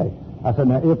him that day. I said,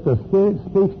 now, if the Spirit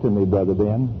speaks to me, Brother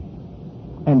Ben,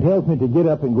 and tells me to get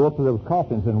up and go up to those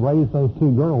coffins and raise those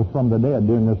 2 girls from the dead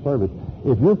during this service,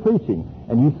 if you're preaching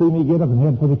and you see me get up and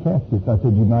head for the caskets, I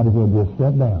said, you might as well just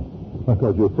sit down,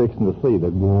 because you're fixing to see the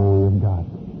glory of God.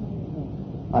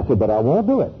 I said, but I won't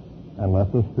do it unless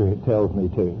the Spirit tells me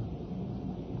to.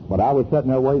 But I was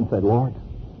sitting there waiting and said, Lord,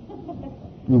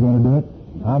 you going to do it?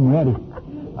 I'm ready.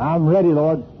 I'm ready,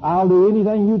 Lord. I'll do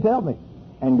anything you tell me.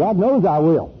 And God knows I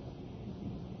will.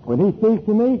 When He speaks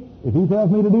to me, if He tells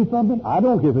me to do something, I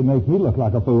don't care if it makes me look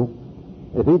like a fool.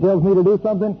 If He tells me to do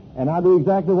something and I do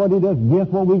exactly what He does, guess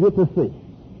what we get to see?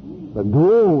 The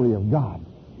glory of God.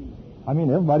 I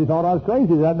mean, everybody thought I was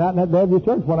crazy that night in that Baptist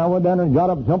church when I went down there and got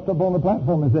up, jumped up on the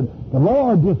platform and said, the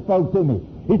Lord just spoke to me.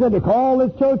 He said to call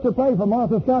this church to pray for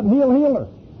Martha Scott and He'll heal her.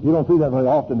 You don't see that very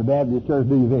often in the Baptist church,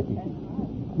 do you, Vicki?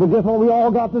 But guess what we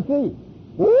all got to see?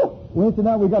 Woo! Wednesday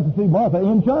night we got to see Martha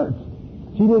in church.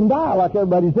 She didn't die like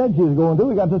everybody said she was going to.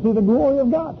 We got to see the glory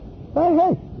of God.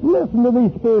 Hey, listen to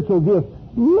these spiritual gifts.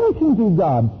 Listen to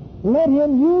God. Let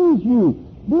Him use you.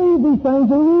 Believe these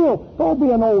things are real. Don't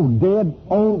be an old dead,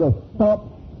 on the stump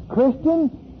Christian.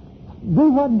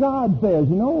 Do what God says,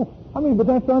 you know. I mean, but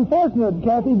that's unfortunate,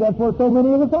 Kathy. That's where so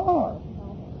many of us are.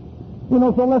 You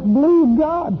know, so let's believe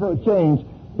God for a change.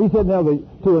 He said, now,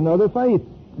 to another faith,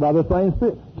 by the same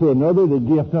Spirit, to another the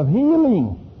gift of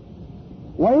healing.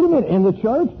 Wait a minute. In the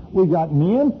church, we got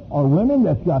men or women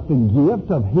that's got the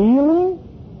gift of healing.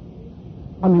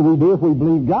 I mean, we do if we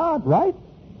believe God, right?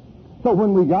 So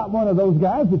when we got one of those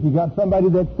guys, if you got somebody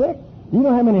that's sick, you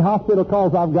know how many hospital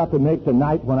calls I've got to make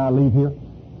tonight when I leave here?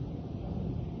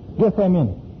 Guess how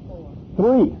many?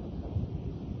 3.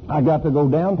 I got to go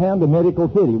downtown to Medical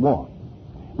City, 1.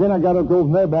 Then I got to go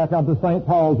from there back out to St.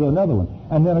 Paul's, another one.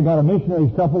 And then I got a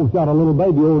missionary's couple who's got a little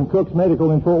baby over in Cook's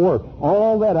Medical in Fort Worth.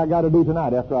 All that I got to do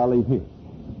tonight after I leave here.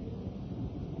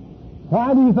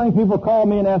 Why do you think people call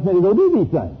me and ask me to go do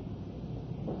these things?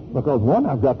 Because, 1,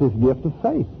 I've got this gift of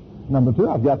faith. Number 2,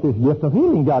 I've got this gift of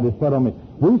healing God has put on me.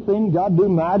 We've seen God do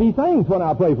mighty things when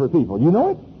I pray for people. You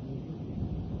know it?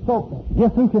 So,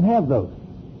 guess who can have those?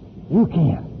 You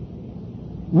can.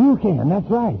 You can, that's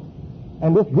right.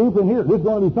 And this group in here, there's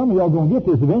going to be some of y'all going to get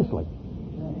this eventually.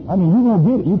 I mean, you're going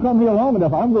to get it. You come here long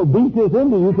enough, I'm going to beat this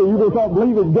into you so you're going to start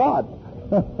believing God.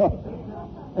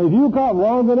 If you come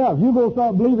long enough, you're going to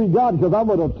start believing God, because I'm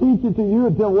going to teach it to you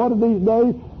until one of these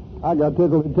days. I got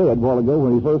tickled at Ted a while ago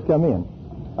when he first come in.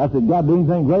 I said, God do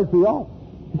anything great for y'all?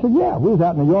 He said, yeah, we was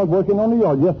out in the yard working on the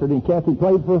yard yesterday, and Kathy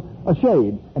prayed for a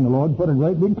shade, and the Lord put a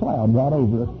great big cloud right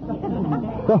over us.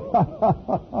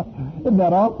 Isn't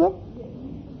that awesome?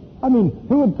 I mean,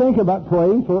 who would think about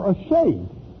praying for a shade?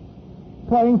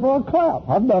 Praying for a cloud.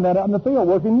 I've done that out in the field,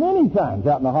 working many times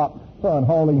out in the hot sun,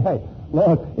 hauling hay.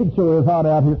 Lord, it sure is hot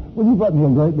out here. Will you put me a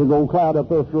great big old cloud up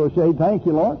there for a shade? Thank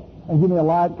you, Lord. And give me a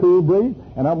light, cool breeze.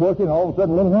 And I'm working, all of a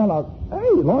sudden, little around,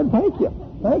 hey, Lord, thank you.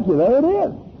 Thank you. There it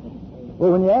is.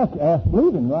 Well, when you ask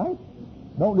believing, right?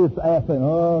 Don't just ask saying,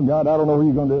 oh, God, I don't know what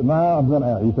you're going to do. No, I'm going to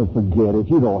ask. He says, forget it.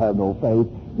 You don't have no faith.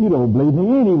 You don't believe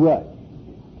me anyway.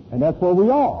 And that's where we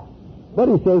are. But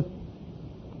he says,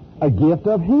 a gift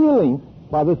of healing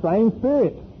by the same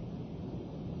Spirit.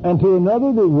 And to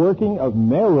another, the working of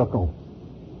miracles.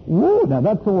 Whoa, now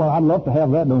that's the one. I'd love to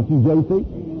have that, don't you, J.C.?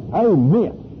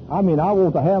 Amen. I mean, I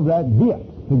want to have that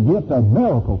gift, the gift of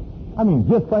miracles. I mean,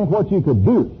 just think what you could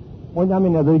do.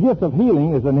 The gift of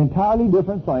healing is an entirely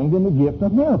different thing than the gift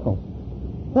of miracles.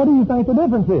 What do you think the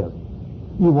difference is?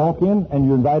 You walk in and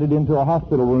you're invited into a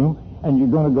hospital room, and you're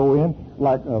going to go in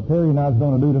like Perry and I is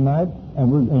going to do tonight,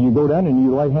 and you go down and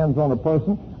you lay hands on a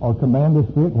person or command the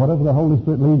Spirit, whatever the Holy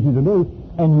Spirit leads you to do,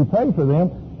 and you pray for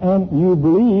them, and you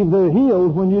believe they're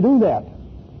healed when you do that.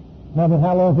 Now, then,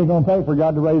 how long is it going to take for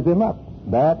God to raise them up?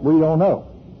 That we don't know.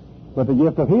 But the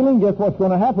gift of healing, guess what's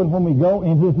going to happen when we go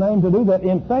in His name to do that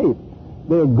in faith?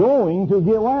 They're going to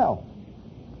get well.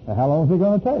 Now, how long is it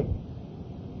going to take?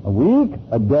 A week?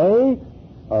 A day?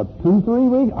 2, 3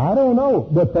 weeks? I don't know.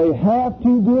 But they have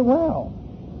to get well.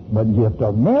 But gift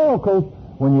of miracles,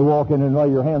 when you walk in and lay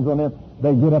your hands on them,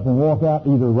 they get up and walk out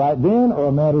either right then or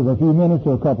a matter of a few minutes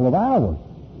or a couple of hours.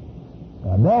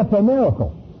 Now, that's a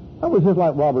miracle. That was just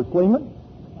like Robert Sleeman.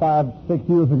 5, 6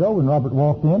 years ago when Robert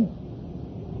walked in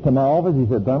to my office, he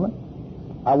said, Thurman,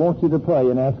 I want you to pray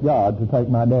and ask God to take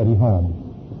my daddy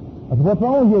home. I said, what's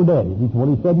wrong with your daddy? He said, well,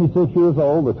 he's 76 years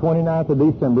old. The 29th of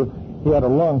December, he had a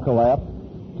lung collapse.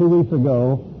 2 weeks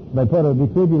ago, they put a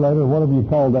defibrillator, or whatever you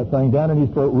call that thing, down in his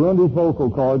throat, ruined his vocal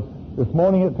cords. This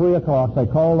morning at 3 o'clock, they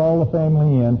called all the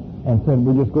family in and said,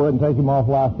 we'll just go ahead and take him off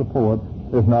life support.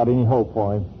 There's not any hope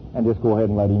for him, and just go ahead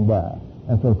and let him die.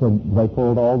 And so they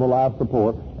pulled all the life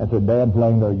support and said, Dad's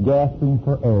laying there gasping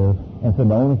for air, and said,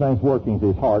 the only thing's working is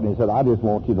his heart. And he said, I just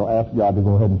want you to ask God to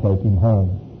go ahead and take him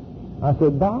home. I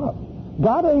said, Bob,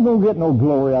 God ain't going to get no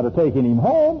glory out of taking him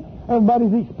home.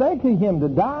 Everybody's expecting him to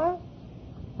die.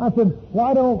 I said,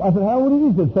 how old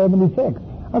is he? He said, 76.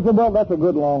 I said, well, that's a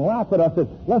good long life, but I said,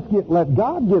 let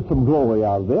God get some glory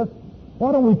out of this.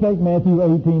 Why don't we take Matthew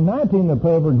 18:19, the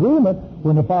prayer of agreement,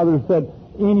 when the Father said,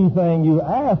 anything you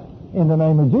ask in the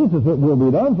name of Jesus, it will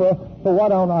be done for us. So why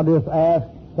don't I just ask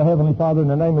the Heavenly Father in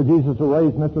the name of Jesus to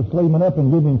raise Mr. Sleeman up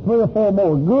and give him 3 or 4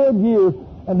 more good years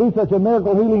and do such a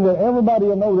miracle healing that everybody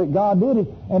will know that God did it,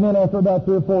 and then after about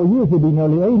 3 or 4 years, he'll be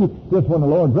nearly 80, just when the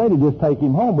Lord's ready, just take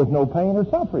him home with no pain or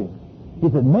suffering. He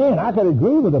said, man, I could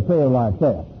agree with a prayer like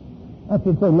that. I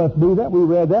said, so let's do that. We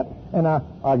read that, and I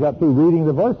got through reading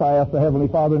the verse. I asked the Heavenly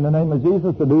Father in the name of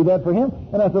Jesus to do that for him,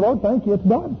 and I said, Lord, thank you, it's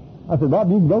done. I said,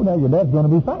 Bob, you can go now. Your dad's going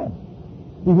to be fine.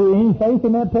 You hear any faith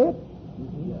in that, Ted?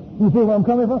 You see where I'm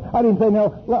coming from? I didn't say,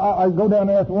 no, I go down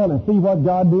there after a while and see what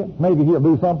God did. Maybe he'll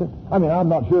do something. I mean, I'm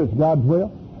not sure it's God's will.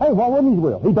 Hey, what was his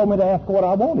will? He told me to ask what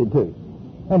I wanted to,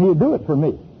 and he'd do it for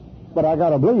me. But I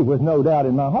got to believe with no doubt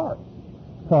in my heart.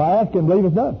 So I asked him, believe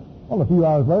it's done. Well, a few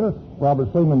hours later,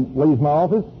 Robert Sleeman leaves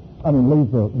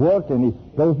leaves work, and he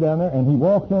goes down there, and he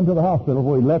walks into the hospital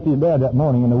where he left his dad that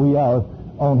morning in the wee hours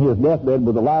on his deathbed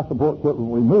with the life support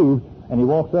equipment removed. And he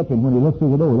walks up, and when he looks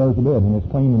through the door, there's the bed, and it's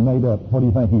clean and made up. What do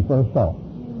you think he first saw?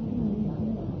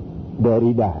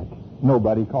 Daddy died.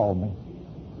 Nobody called me.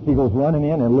 He goes running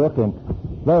in and looking.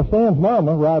 There stands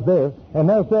Mama right there, and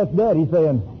there sits Daddy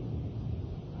saying,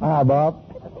 hi, Bob.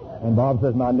 And Bob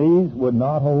says, my knees would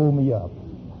not hold me up.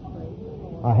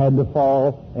 I had to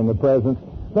fall in the presence.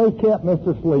 They kept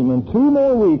Mr. Sleeman 2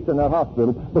 more weeks in that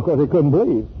hospital because they couldn't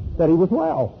believe that he was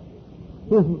well.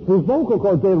 His vocal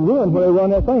cords, they ruined when they run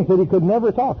that thing. Said he could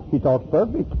never talk. He talks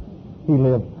perfect. He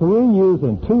lived 3 years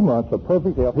and 2 months of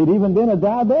perfect health. He'd even been a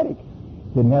diabetic.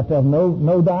 Didn't have to have no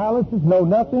dialysis, no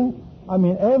nothing. I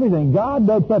mean, everything. God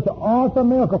did such an awesome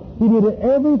miracle. He did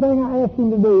everything I asked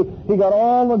him to do. He got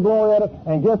all the glory out of it.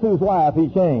 And guess whose life he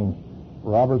changed?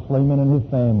 Robert Sleeman and his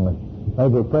family. They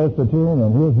were Presbyterian,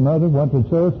 and his mother went to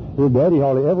church. His daddy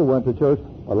hardly ever went to church.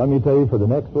 Well, let me tell you, for the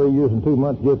next 3 years and 2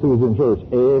 months, guess who was in church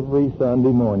every Sunday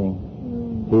morning?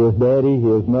 His daddy,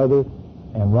 his mother,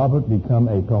 and Robert become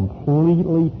a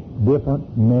completely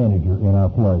different manager in our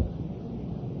place.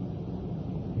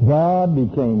 God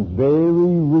became very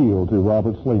real to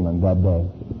Robert Sleeman that day.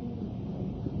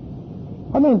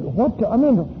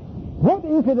 What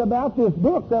is it about this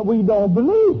book that we don't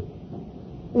believe?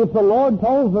 If the Lord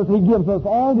tells us He gives us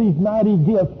all these mighty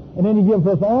gifts, and then He gives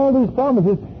us all these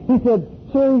promises, He said,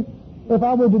 Sherry, if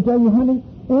I were to tell you, honey,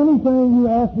 anything you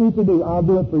ask me to do, I'll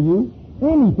do it for you.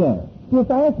 Anything. Just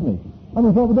ask me.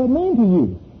 What would that mean to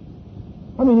you?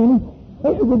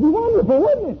 It would be wonderful,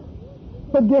 wouldn't it?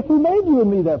 But guess who made you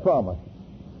and me that promise?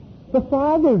 The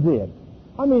Father did.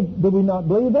 Do we not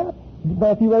believe that?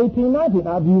 Matthew 18:19.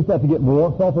 I've used that to get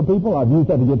warts off of people. I've used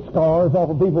that to get scars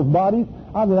off of people's bodies.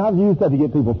 I've used that to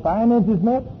get people's finances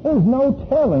met. There's no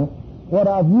telling what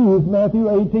I've used Matthew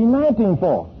 18:19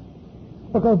 for.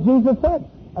 Because Jesus said,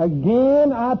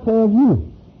 again I tell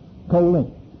you,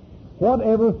 colon,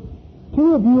 whatever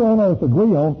two of you on earth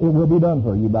agree on, it will be done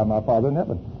for you by my Father in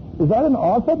heaven. Is that an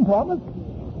awesome promise?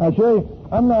 Now, Sherry,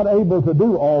 I'm not able to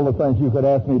do all the things you could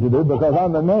ask me to do because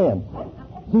I'm a man.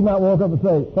 She might walk up and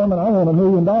say, Thurman, I want $1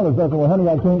 million. I said, well, honey,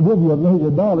 I can't give you $1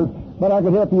 million, but I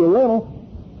could help you a little.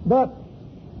 But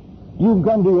you can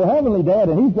come to your heavenly dad,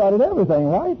 and he's got it everything,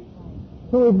 right?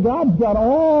 So if God's got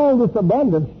all this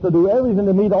abundance to do everything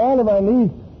to meet all of our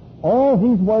needs, all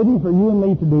He's waiting for you and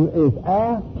me to do is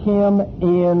ask Him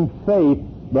in faith,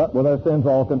 but with our sins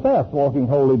all confessed, walking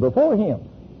holy before Him.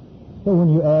 So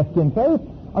when you ask in faith,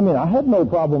 I had no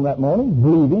problem that morning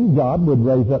believing God would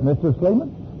raise up Mr.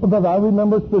 Sleeman, because I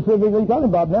remember specifically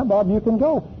telling Bob, now, Bob, you can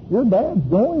go. Your dad's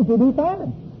going to be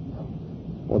fine.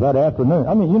 Well, that afternoon,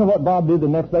 you know what Bob did the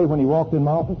next day when he walked in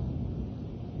my office?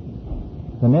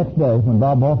 The next day, when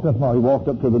Bob walked up, he walked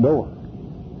up to the door.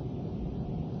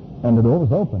 And the door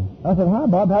was open. I said, hi,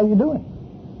 Bob, how you doing?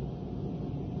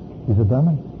 He said,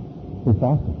 Thurman, it's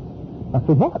awesome. I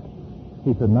said, what?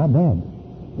 He said, my dad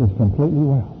is completely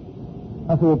well.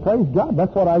 I said, well, praise God.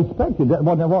 That's what I expected. That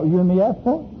wasn't what you and me asked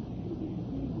for?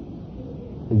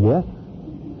 He said, yes.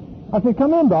 I said,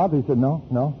 come in, Bob. He said, no,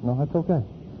 that's okay.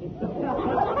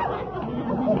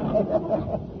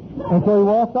 And so he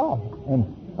walked off. And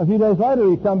a few days later,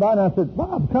 he come by, and I said,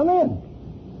 Bob, come in.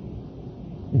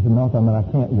 He said, no, I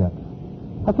can't yet.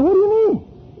 I said, what do you mean?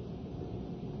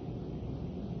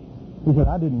 He said,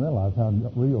 I didn't realize how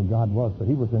real God was, but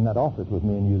He was in that office with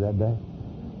me and you that day.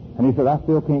 And he said, I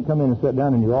still can't come in and sit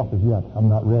down in your office yet. I'm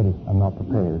not ready. I'm not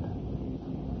prepared.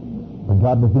 But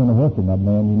God was doing a work in that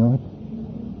man, you know it?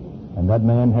 And that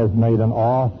man has made an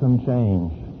awesome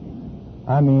change.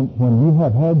 When you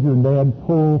have had your dad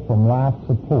pulled from life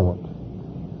support,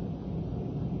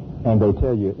 and they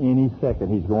tell you any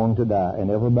second he's going to die,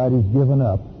 and everybody's given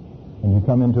up, and you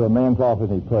come into a man's office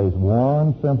and he prays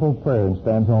one simple prayer and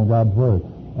stands on God's Word,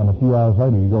 and a few hours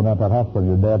later you go down to that hospital,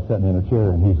 your dad's sitting in a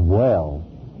chair and he's well.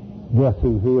 Guess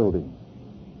who healed him?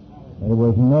 And there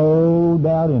was no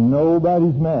doubt in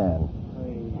nobody's mind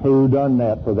who done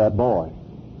that for that boy.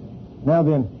 Now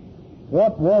then,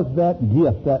 what was that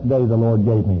gift that day the Lord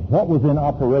gave me? What was in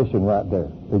operation right there?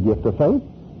 The gift of faith?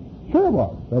 Sure it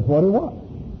was. That's what it was.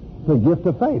 The gift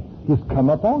of faith just come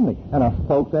upon me. And I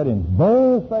spoke that in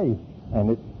bold faith.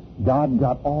 And God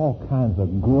got all kinds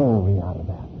of glory out of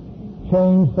that.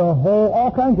 Changed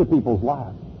all kinds of people's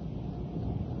lives.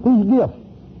 These gifts.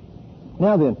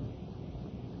 Now then,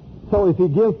 so if He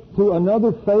gives to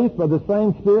another faith by the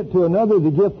same Spirit, to another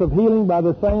the gifts of healing by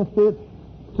the same Spirit,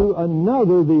 to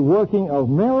another the working of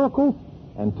miracles,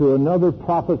 and to another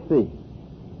prophecy.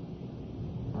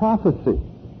 Prophecy.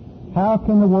 How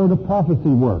can the word of prophecy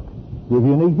work? Give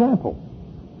you an example.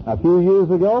 A few years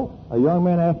ago, a young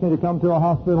man asked me to come to a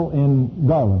hospital in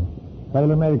Garland,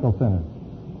 Baylor Medical Center.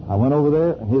 I went over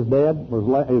there, and his dad was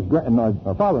his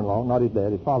father-in-law, not his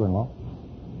dad, his father-in-law,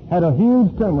 had a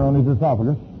huge tumor on his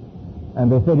esophagus,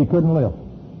 and they said he couldn't live.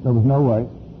 There was no way.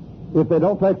 If they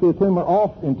don't take the tumor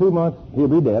off in 2 months, he'll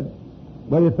be dead.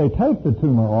 But if they take the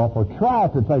tumor off, or try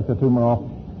to take the tumor off,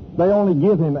 they only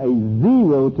give him a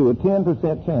 0 to a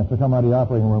 10% chance to come out of the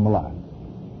operating room alive.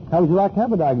 How would you like to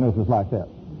have a diagnosis like that?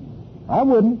 I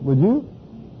wouldn't, would you?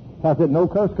 I said, no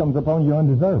curse comes upon you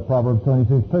undeserved, Proverbs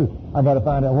 26:2. I got to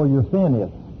find out where your sin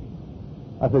is.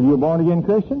 I said, you a born-again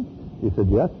Christian? He said,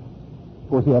 yes. Of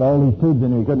course, he had all these tubes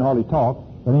in him. He couldn't hardly talk.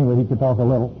 But anyway, he could talk a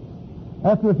little.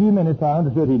 After a few minutes, I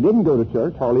understood he didn't go to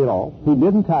church, hardly at all. He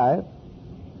didn't tithe.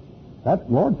 That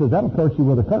Lord says that'll curse you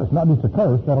with a curse. Not just a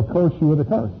curse, that'll curse you with a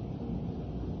curse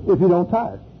if you don't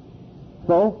tithe.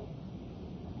 So,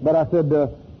 But I said,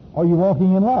 are you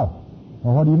walking in love?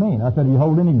 Well, what do you mean? I said, do you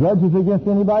hold any grudges against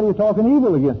anybody or talking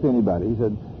evil against anybody? He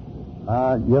said,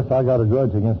 yes, I got a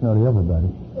grudge against nearly everybody.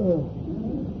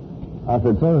 I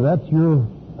said, sir, that's your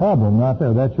problem right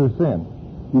there. That's your sin.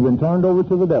 You've been turned over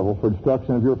to the devil for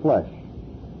destruction of your flesh.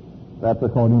 That's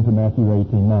according to Matthew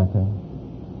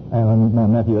 18:19. And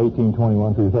Matthew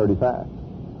 18:21 through 35.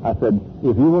 I said,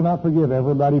 if you will not forgive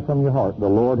everybody from your heart, the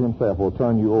Lord himself will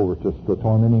turn you over to the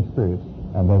tormenting spirits,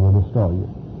 and they will destroy you.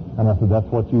 And I said, that's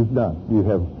what you've done.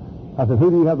 I said, who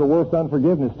do you have the worst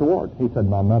unforgiveness toward? He said,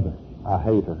 my mother. I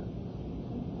hate her.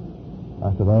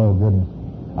 I said, oh, goodness.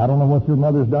 I don't know what your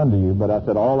mother's done to you, but I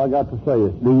said, all I got to say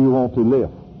is, do you want to live?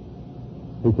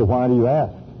 He said, why do you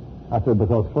ask? I said,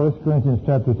 because 1 Corinthians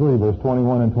chapter 3, verse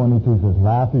 21 and 22 says,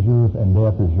 life is yours and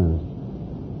death is yours.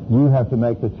 You have to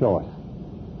make the choice.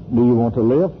 Do you want to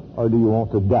live or do you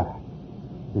want to die?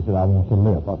 He said, I want to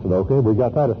live. I said, okay, we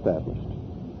got that established.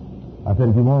 I said,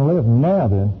 if you want to live now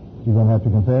then, you're going to have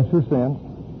to confess your sins.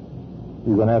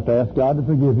 You're going to have to ask God to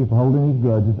forgive you for holding these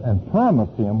grudges and promise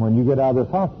him when you get out of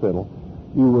this hospital,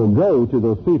 you will go to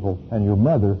those people and your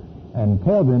mother and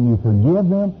tell them you forgive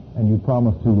them and you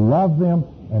promise to love them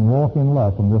and walk in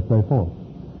love from this day forth.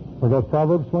 Because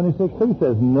Proverbs 26:2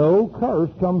 says, no curse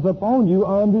comes upon you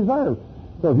undeserved.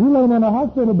 So if you're laying in a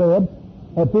hospital bed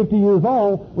at 50 years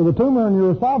old with a tumor in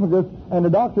your esophagus and the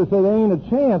doctor said there ain't a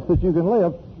chance that you can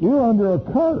live, you're under a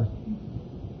curse.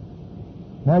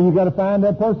 Now you got to find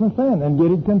that person's sin and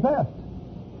get it confessed.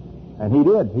 And he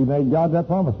did. He made God that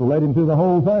promise to lead him through the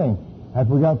whole thing.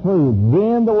 After we got through,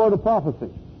 then the word of prophecy.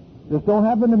 This don't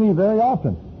happen to me very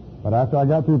often. But after I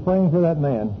got through praying for that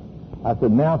man, I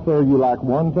said, now, sir, you like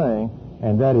one thing,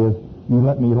 and that is, you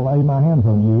let me lay my hands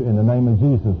on you in the name of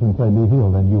Jesus and say, be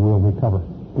healed, and you will recover.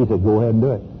 He said, go ahead and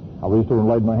do it. I reached over and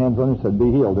laid my hands on him and said,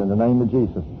 be healed in the name of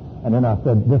Jesus. And then I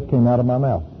said, this came out of my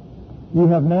mouth. You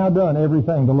have now done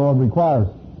everything the Lord requires.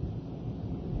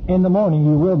 In the morning,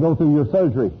 you will go through your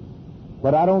surgery.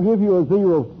 But I don't give you a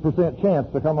 0%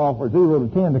 chance to come off, or 0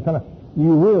 to 10 to come off.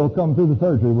 You will come through the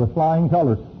surgery with flying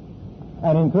colors.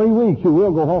 And in 3 weeks, you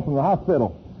will go home from the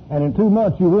hospital. And in 2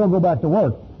 months, you will go back to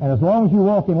work. And as long as you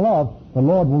walk in love, the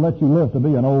Lord will let you live to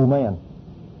be an old man.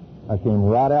 That came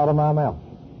right out of my mouth.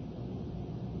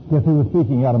 Guess who was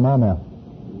speaking out of my mouth?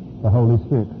 The Holy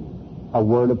Spirit. A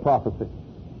word of prophecy.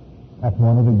 That's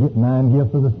one of the 9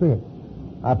 gifts of the Spirit.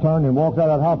 I turned and walked out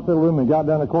of that hospital room and got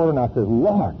down the corridor and I said,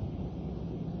 Lord,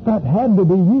 that had to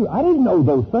be you. I didn't know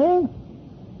those things.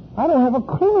 I don't have a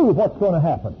clue what's going to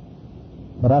happen.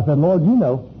 But I said, Lord, you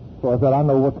know. So I said, I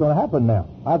know what's going to happen now.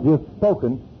 I've just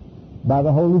spoken by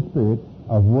the Holy Spirit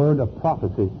a word of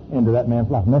prophecy into that man's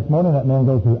life. Next morning, that man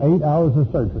goes through 8 hours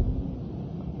of surgery.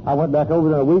 I went back over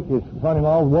there in a week. His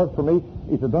son-in-law worked for me.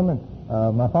 He said, Dunman,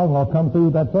 my father-in-law come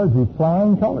through that surgery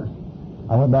flying colors.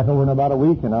 I went back over in about a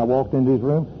week, and I walked into his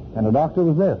room, and the doctor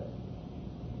was there.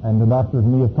 And the doctor and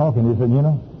me was talking. He said, you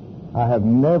know, I have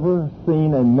never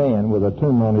seen a man with a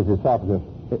tumor on his esophagus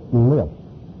live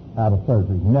out of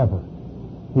surgery. Never.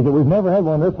 He said, we've never had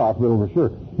one in this hospital for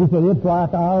sure. He said, it's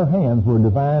like our hands were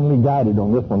divinely guided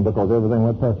on this one because everything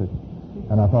went perfect.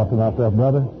 And I thought to myself,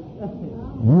 brother,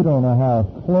 you don't know how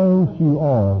close you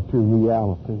are to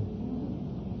reality.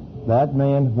 That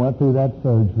man went through that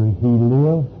surgery. He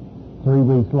lived. 3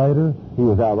 weeks later, he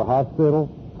was out of the hospital.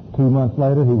 2 months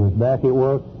later, he was back at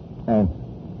work. And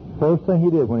first thing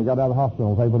he did when he got out of the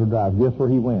hospital was able to drive. Guess where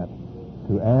he went?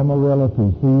 To Amarillo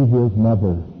to see his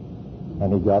mother.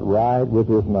 And he got right with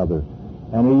his mother.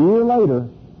 And a year later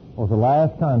was the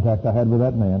last contact I had with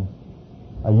that man.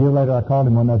 A year later, I called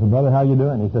him one day. I said, brother, how you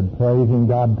doing? He said, praising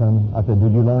God. I said,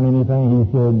 did you learn anything? He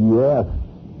said, yes.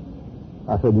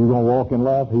 I said, you going to walk in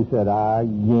love? He said, I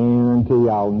guarantee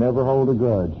I'll never hold a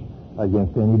grudge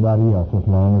against anybody else as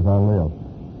long as I live.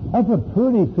 That's a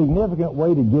pretty significant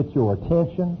way to get your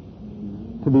attention,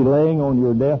 to be laying on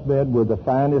your deathbed with the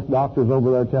finest doctors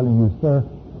over there telling you, sir,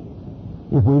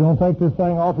 if we don't take this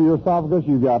thing off of your esophagus,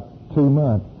 you've got 2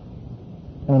 months.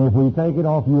 And if we take it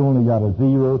off, you only got a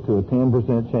 0 to a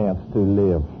 10% chance to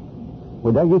live.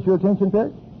 Would that get your attention,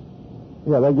 Terry?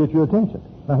 Yeah, that gets your attention.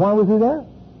 Now, why was he there?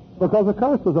 Because a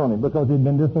curse was on him, because he'd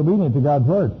been disobedient to God's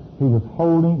word. He was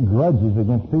holding grudges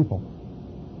against people.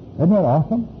 Isn't that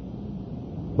awesome?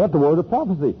 That's the word of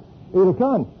prophecy. It'll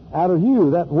come out of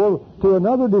you, that word, to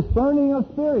another discerning of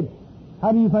spirits.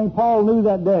 How do you think Paul knew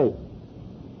that day?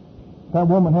 That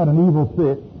woman had an evil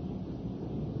spirit.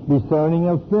 Discerning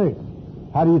of spirits.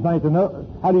 How do you think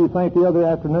the other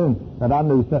afternoon that I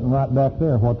knew sitting right back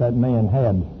there what that man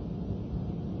had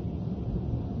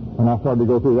when I started to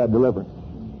go through that deliverance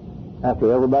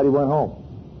after everybody went home?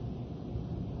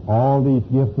 all these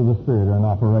gifts of the Spirit are in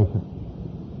operation.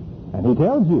 And he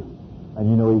tells you, and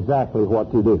you know exactly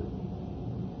what to do.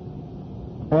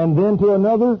 And then to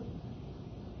another,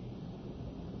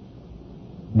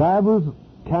 divers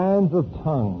kinds of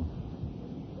tongues.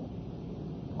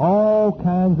 All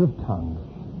kinds of tongues.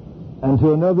 And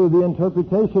to another, the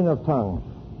interpretation of tongues.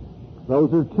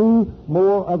 Those are two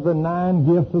more of the 9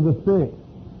 gifts of the Spirit.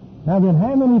 Now then,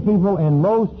 how many people in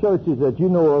most churches that you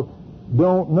know of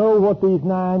don't know what these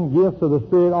 9 gifts of the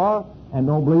Spirit are and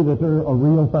don't believe that they're a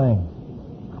real thing?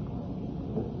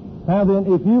 Now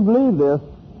then, if you believe this,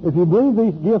 if you believe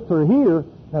these gifts are here,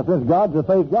 now since God's a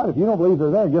faith God, if you don't believe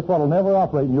they're there, guess what will never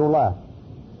operate in your life?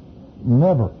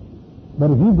 Never.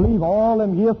 But if you believe all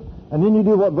them gifts, and then you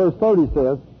do what verse 30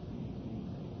 says,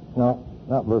 no,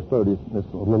 not verse 30,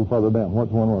 it's a little further down. Which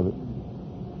one was it?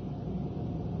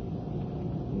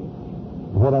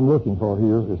 What I'm looking for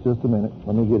here is just a minute.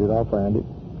 Let me get it. I'll find it.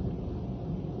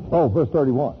 Oh, verse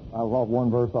 31. I was off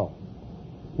one verse off.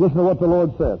 Listen to what the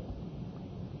Lord says.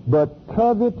 But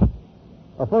covet,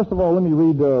 first of all, let me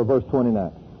read verse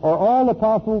 29. Are all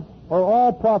apostles, are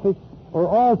all prophets, are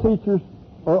all teachers,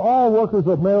 are all workers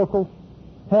of miracles?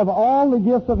 Have all the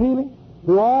gifts of healing?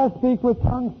 Do all speak with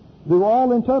tongues? Do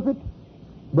all interpret?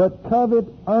 But covet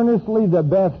earnestly the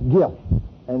best gift,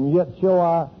 and yet show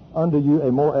I unto you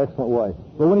a more excellent way.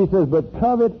 But when he says, but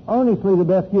covet earnestly the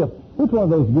best gift, which one of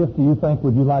those gifts do you think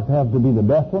would you like to have to be the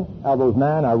best one out of those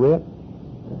 9 I read?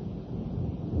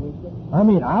 I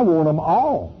mean, I want them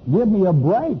all. Give me a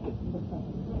break.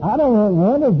 I don't want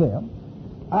one of them.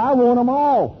 I want them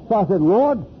all. So I said,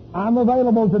 Lord, I'm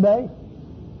available today.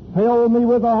 Fill me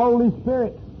with the Holy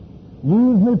Spirit.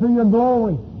 Use me for your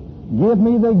glory. Give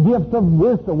me the gift of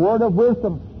wisdom, word of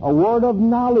wisdom, a word of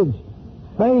knowledge,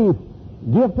 faith,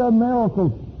 gift of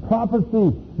miracles,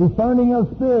 prophecy, discerning of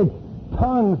spirits,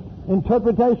 tongues,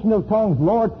 interpretation of tongues.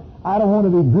 Lord, I don't want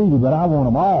to be greedy, but I want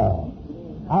them all.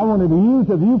 I want to be used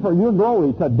of you for your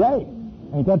glory today.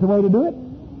 Ain't that the way to do it?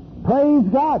 Praise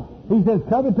God. He says,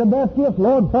 covet the best gift.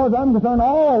 Lord, as far as I'm concerned,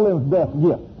 all those best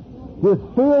gifts. Just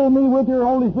fill me with your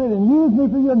Holy Spirit and use me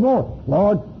for your glory.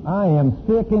 Lord, I am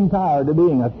sick and tired of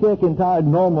being a sick and tired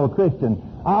normal Christian.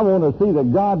 I want to see the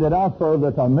God that I serve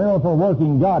that's a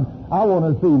miracle-working God. I want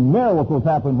to see miracles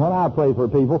happen when I pray for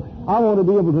people. I want to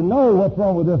be able to know what's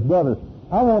wrong with this brother.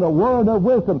 I want a word of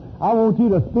wisdom. I want you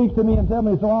to speak to me and tell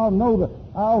me so I'll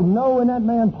know in that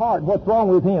man's heart what's wrong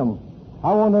with him.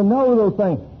 I want to know those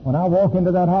things. When I walk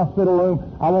into that hospital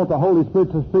room, I want the Holy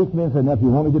Spirit to speak to me and say, now, if you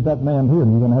want to get that man healed,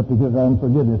 you're going to have to get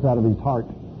unforgiveness out of his heart.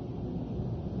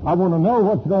 I want to know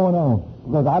what's going on.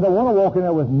 Because I don't want to walk in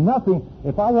there with nothing.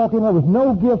 If I walk in there with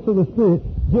no gifts of the Spirit,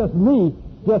 just me,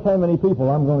 guess how many people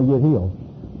I'm going to get healed?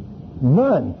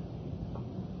 None.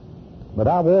 But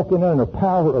I walk in there in the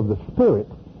power of the Spirit,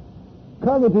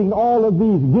 coveting all of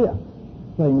these gifts,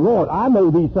 saying, Lord, I know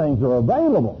these things are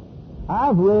available.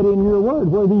 I've read in your word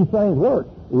where these things work.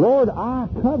 Lord, I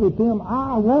covet them,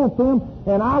 I want them,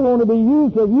 and I want to be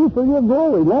used of you for your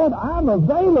glory. Lord, I'm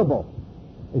available.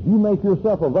 If you make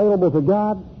yourself available to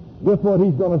God, guess what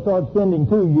he's going to start sending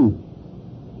to you?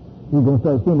 He's going to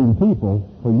start sending people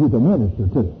for you to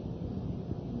minister to.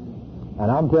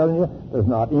 And I'm telling you, there's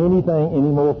not anything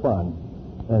any more fun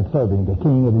than serving the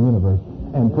King of the universe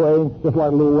and praying, just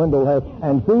like little Wendell has,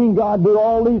 and seeing God do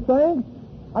all these things.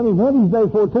 I mean, one of these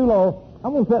days before too long,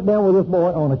 I'm going to sit down with this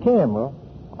boy on a camera.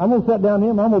 I'm going to sit down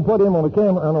him. I'm going to put him on a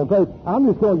camera and on tape. I'm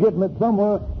just going to get him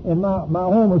somewhere in my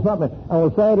home or something on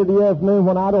a Saturday afternoon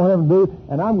when I don't have to do,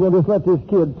 and I'm going to just let this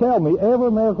kid tell me every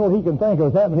miracle he can think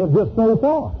of has happened to him just so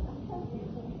far.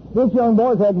 This young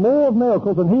boy's had more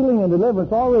miracles and healing and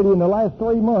deliverance already in the last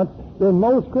 3 months than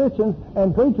most Christians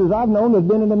and preachers I've known that's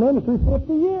been in the ministry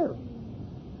 50 years.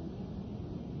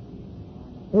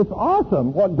 It's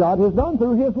awesome what God has done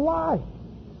through his life.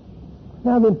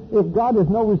 Now then, if God is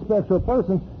no respecter of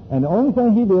persons, and the only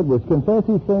thing he did was confess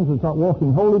his sins and start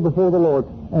walking holy before the Lord,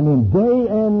 and then day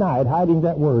and night hiding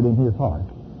that word in his heart.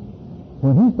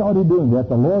 When he started doing that,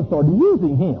 the Lord started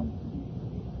using him.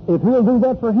 If he'll do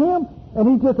that for him, and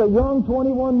he's just a young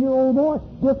 21-year-old boy,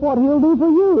 guess what he'll do for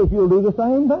you if you'll do the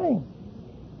same thing?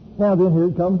 Now then, here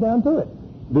it comes down to it.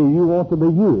 Do you want to be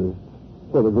used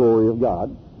for the glory of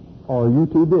God, or are you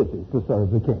too busy to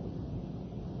serve the King?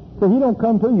 So he don't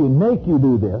come to you and make you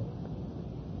do this.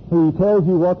 He tells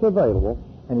you what's available,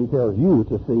 and he tells you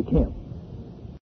to seek him.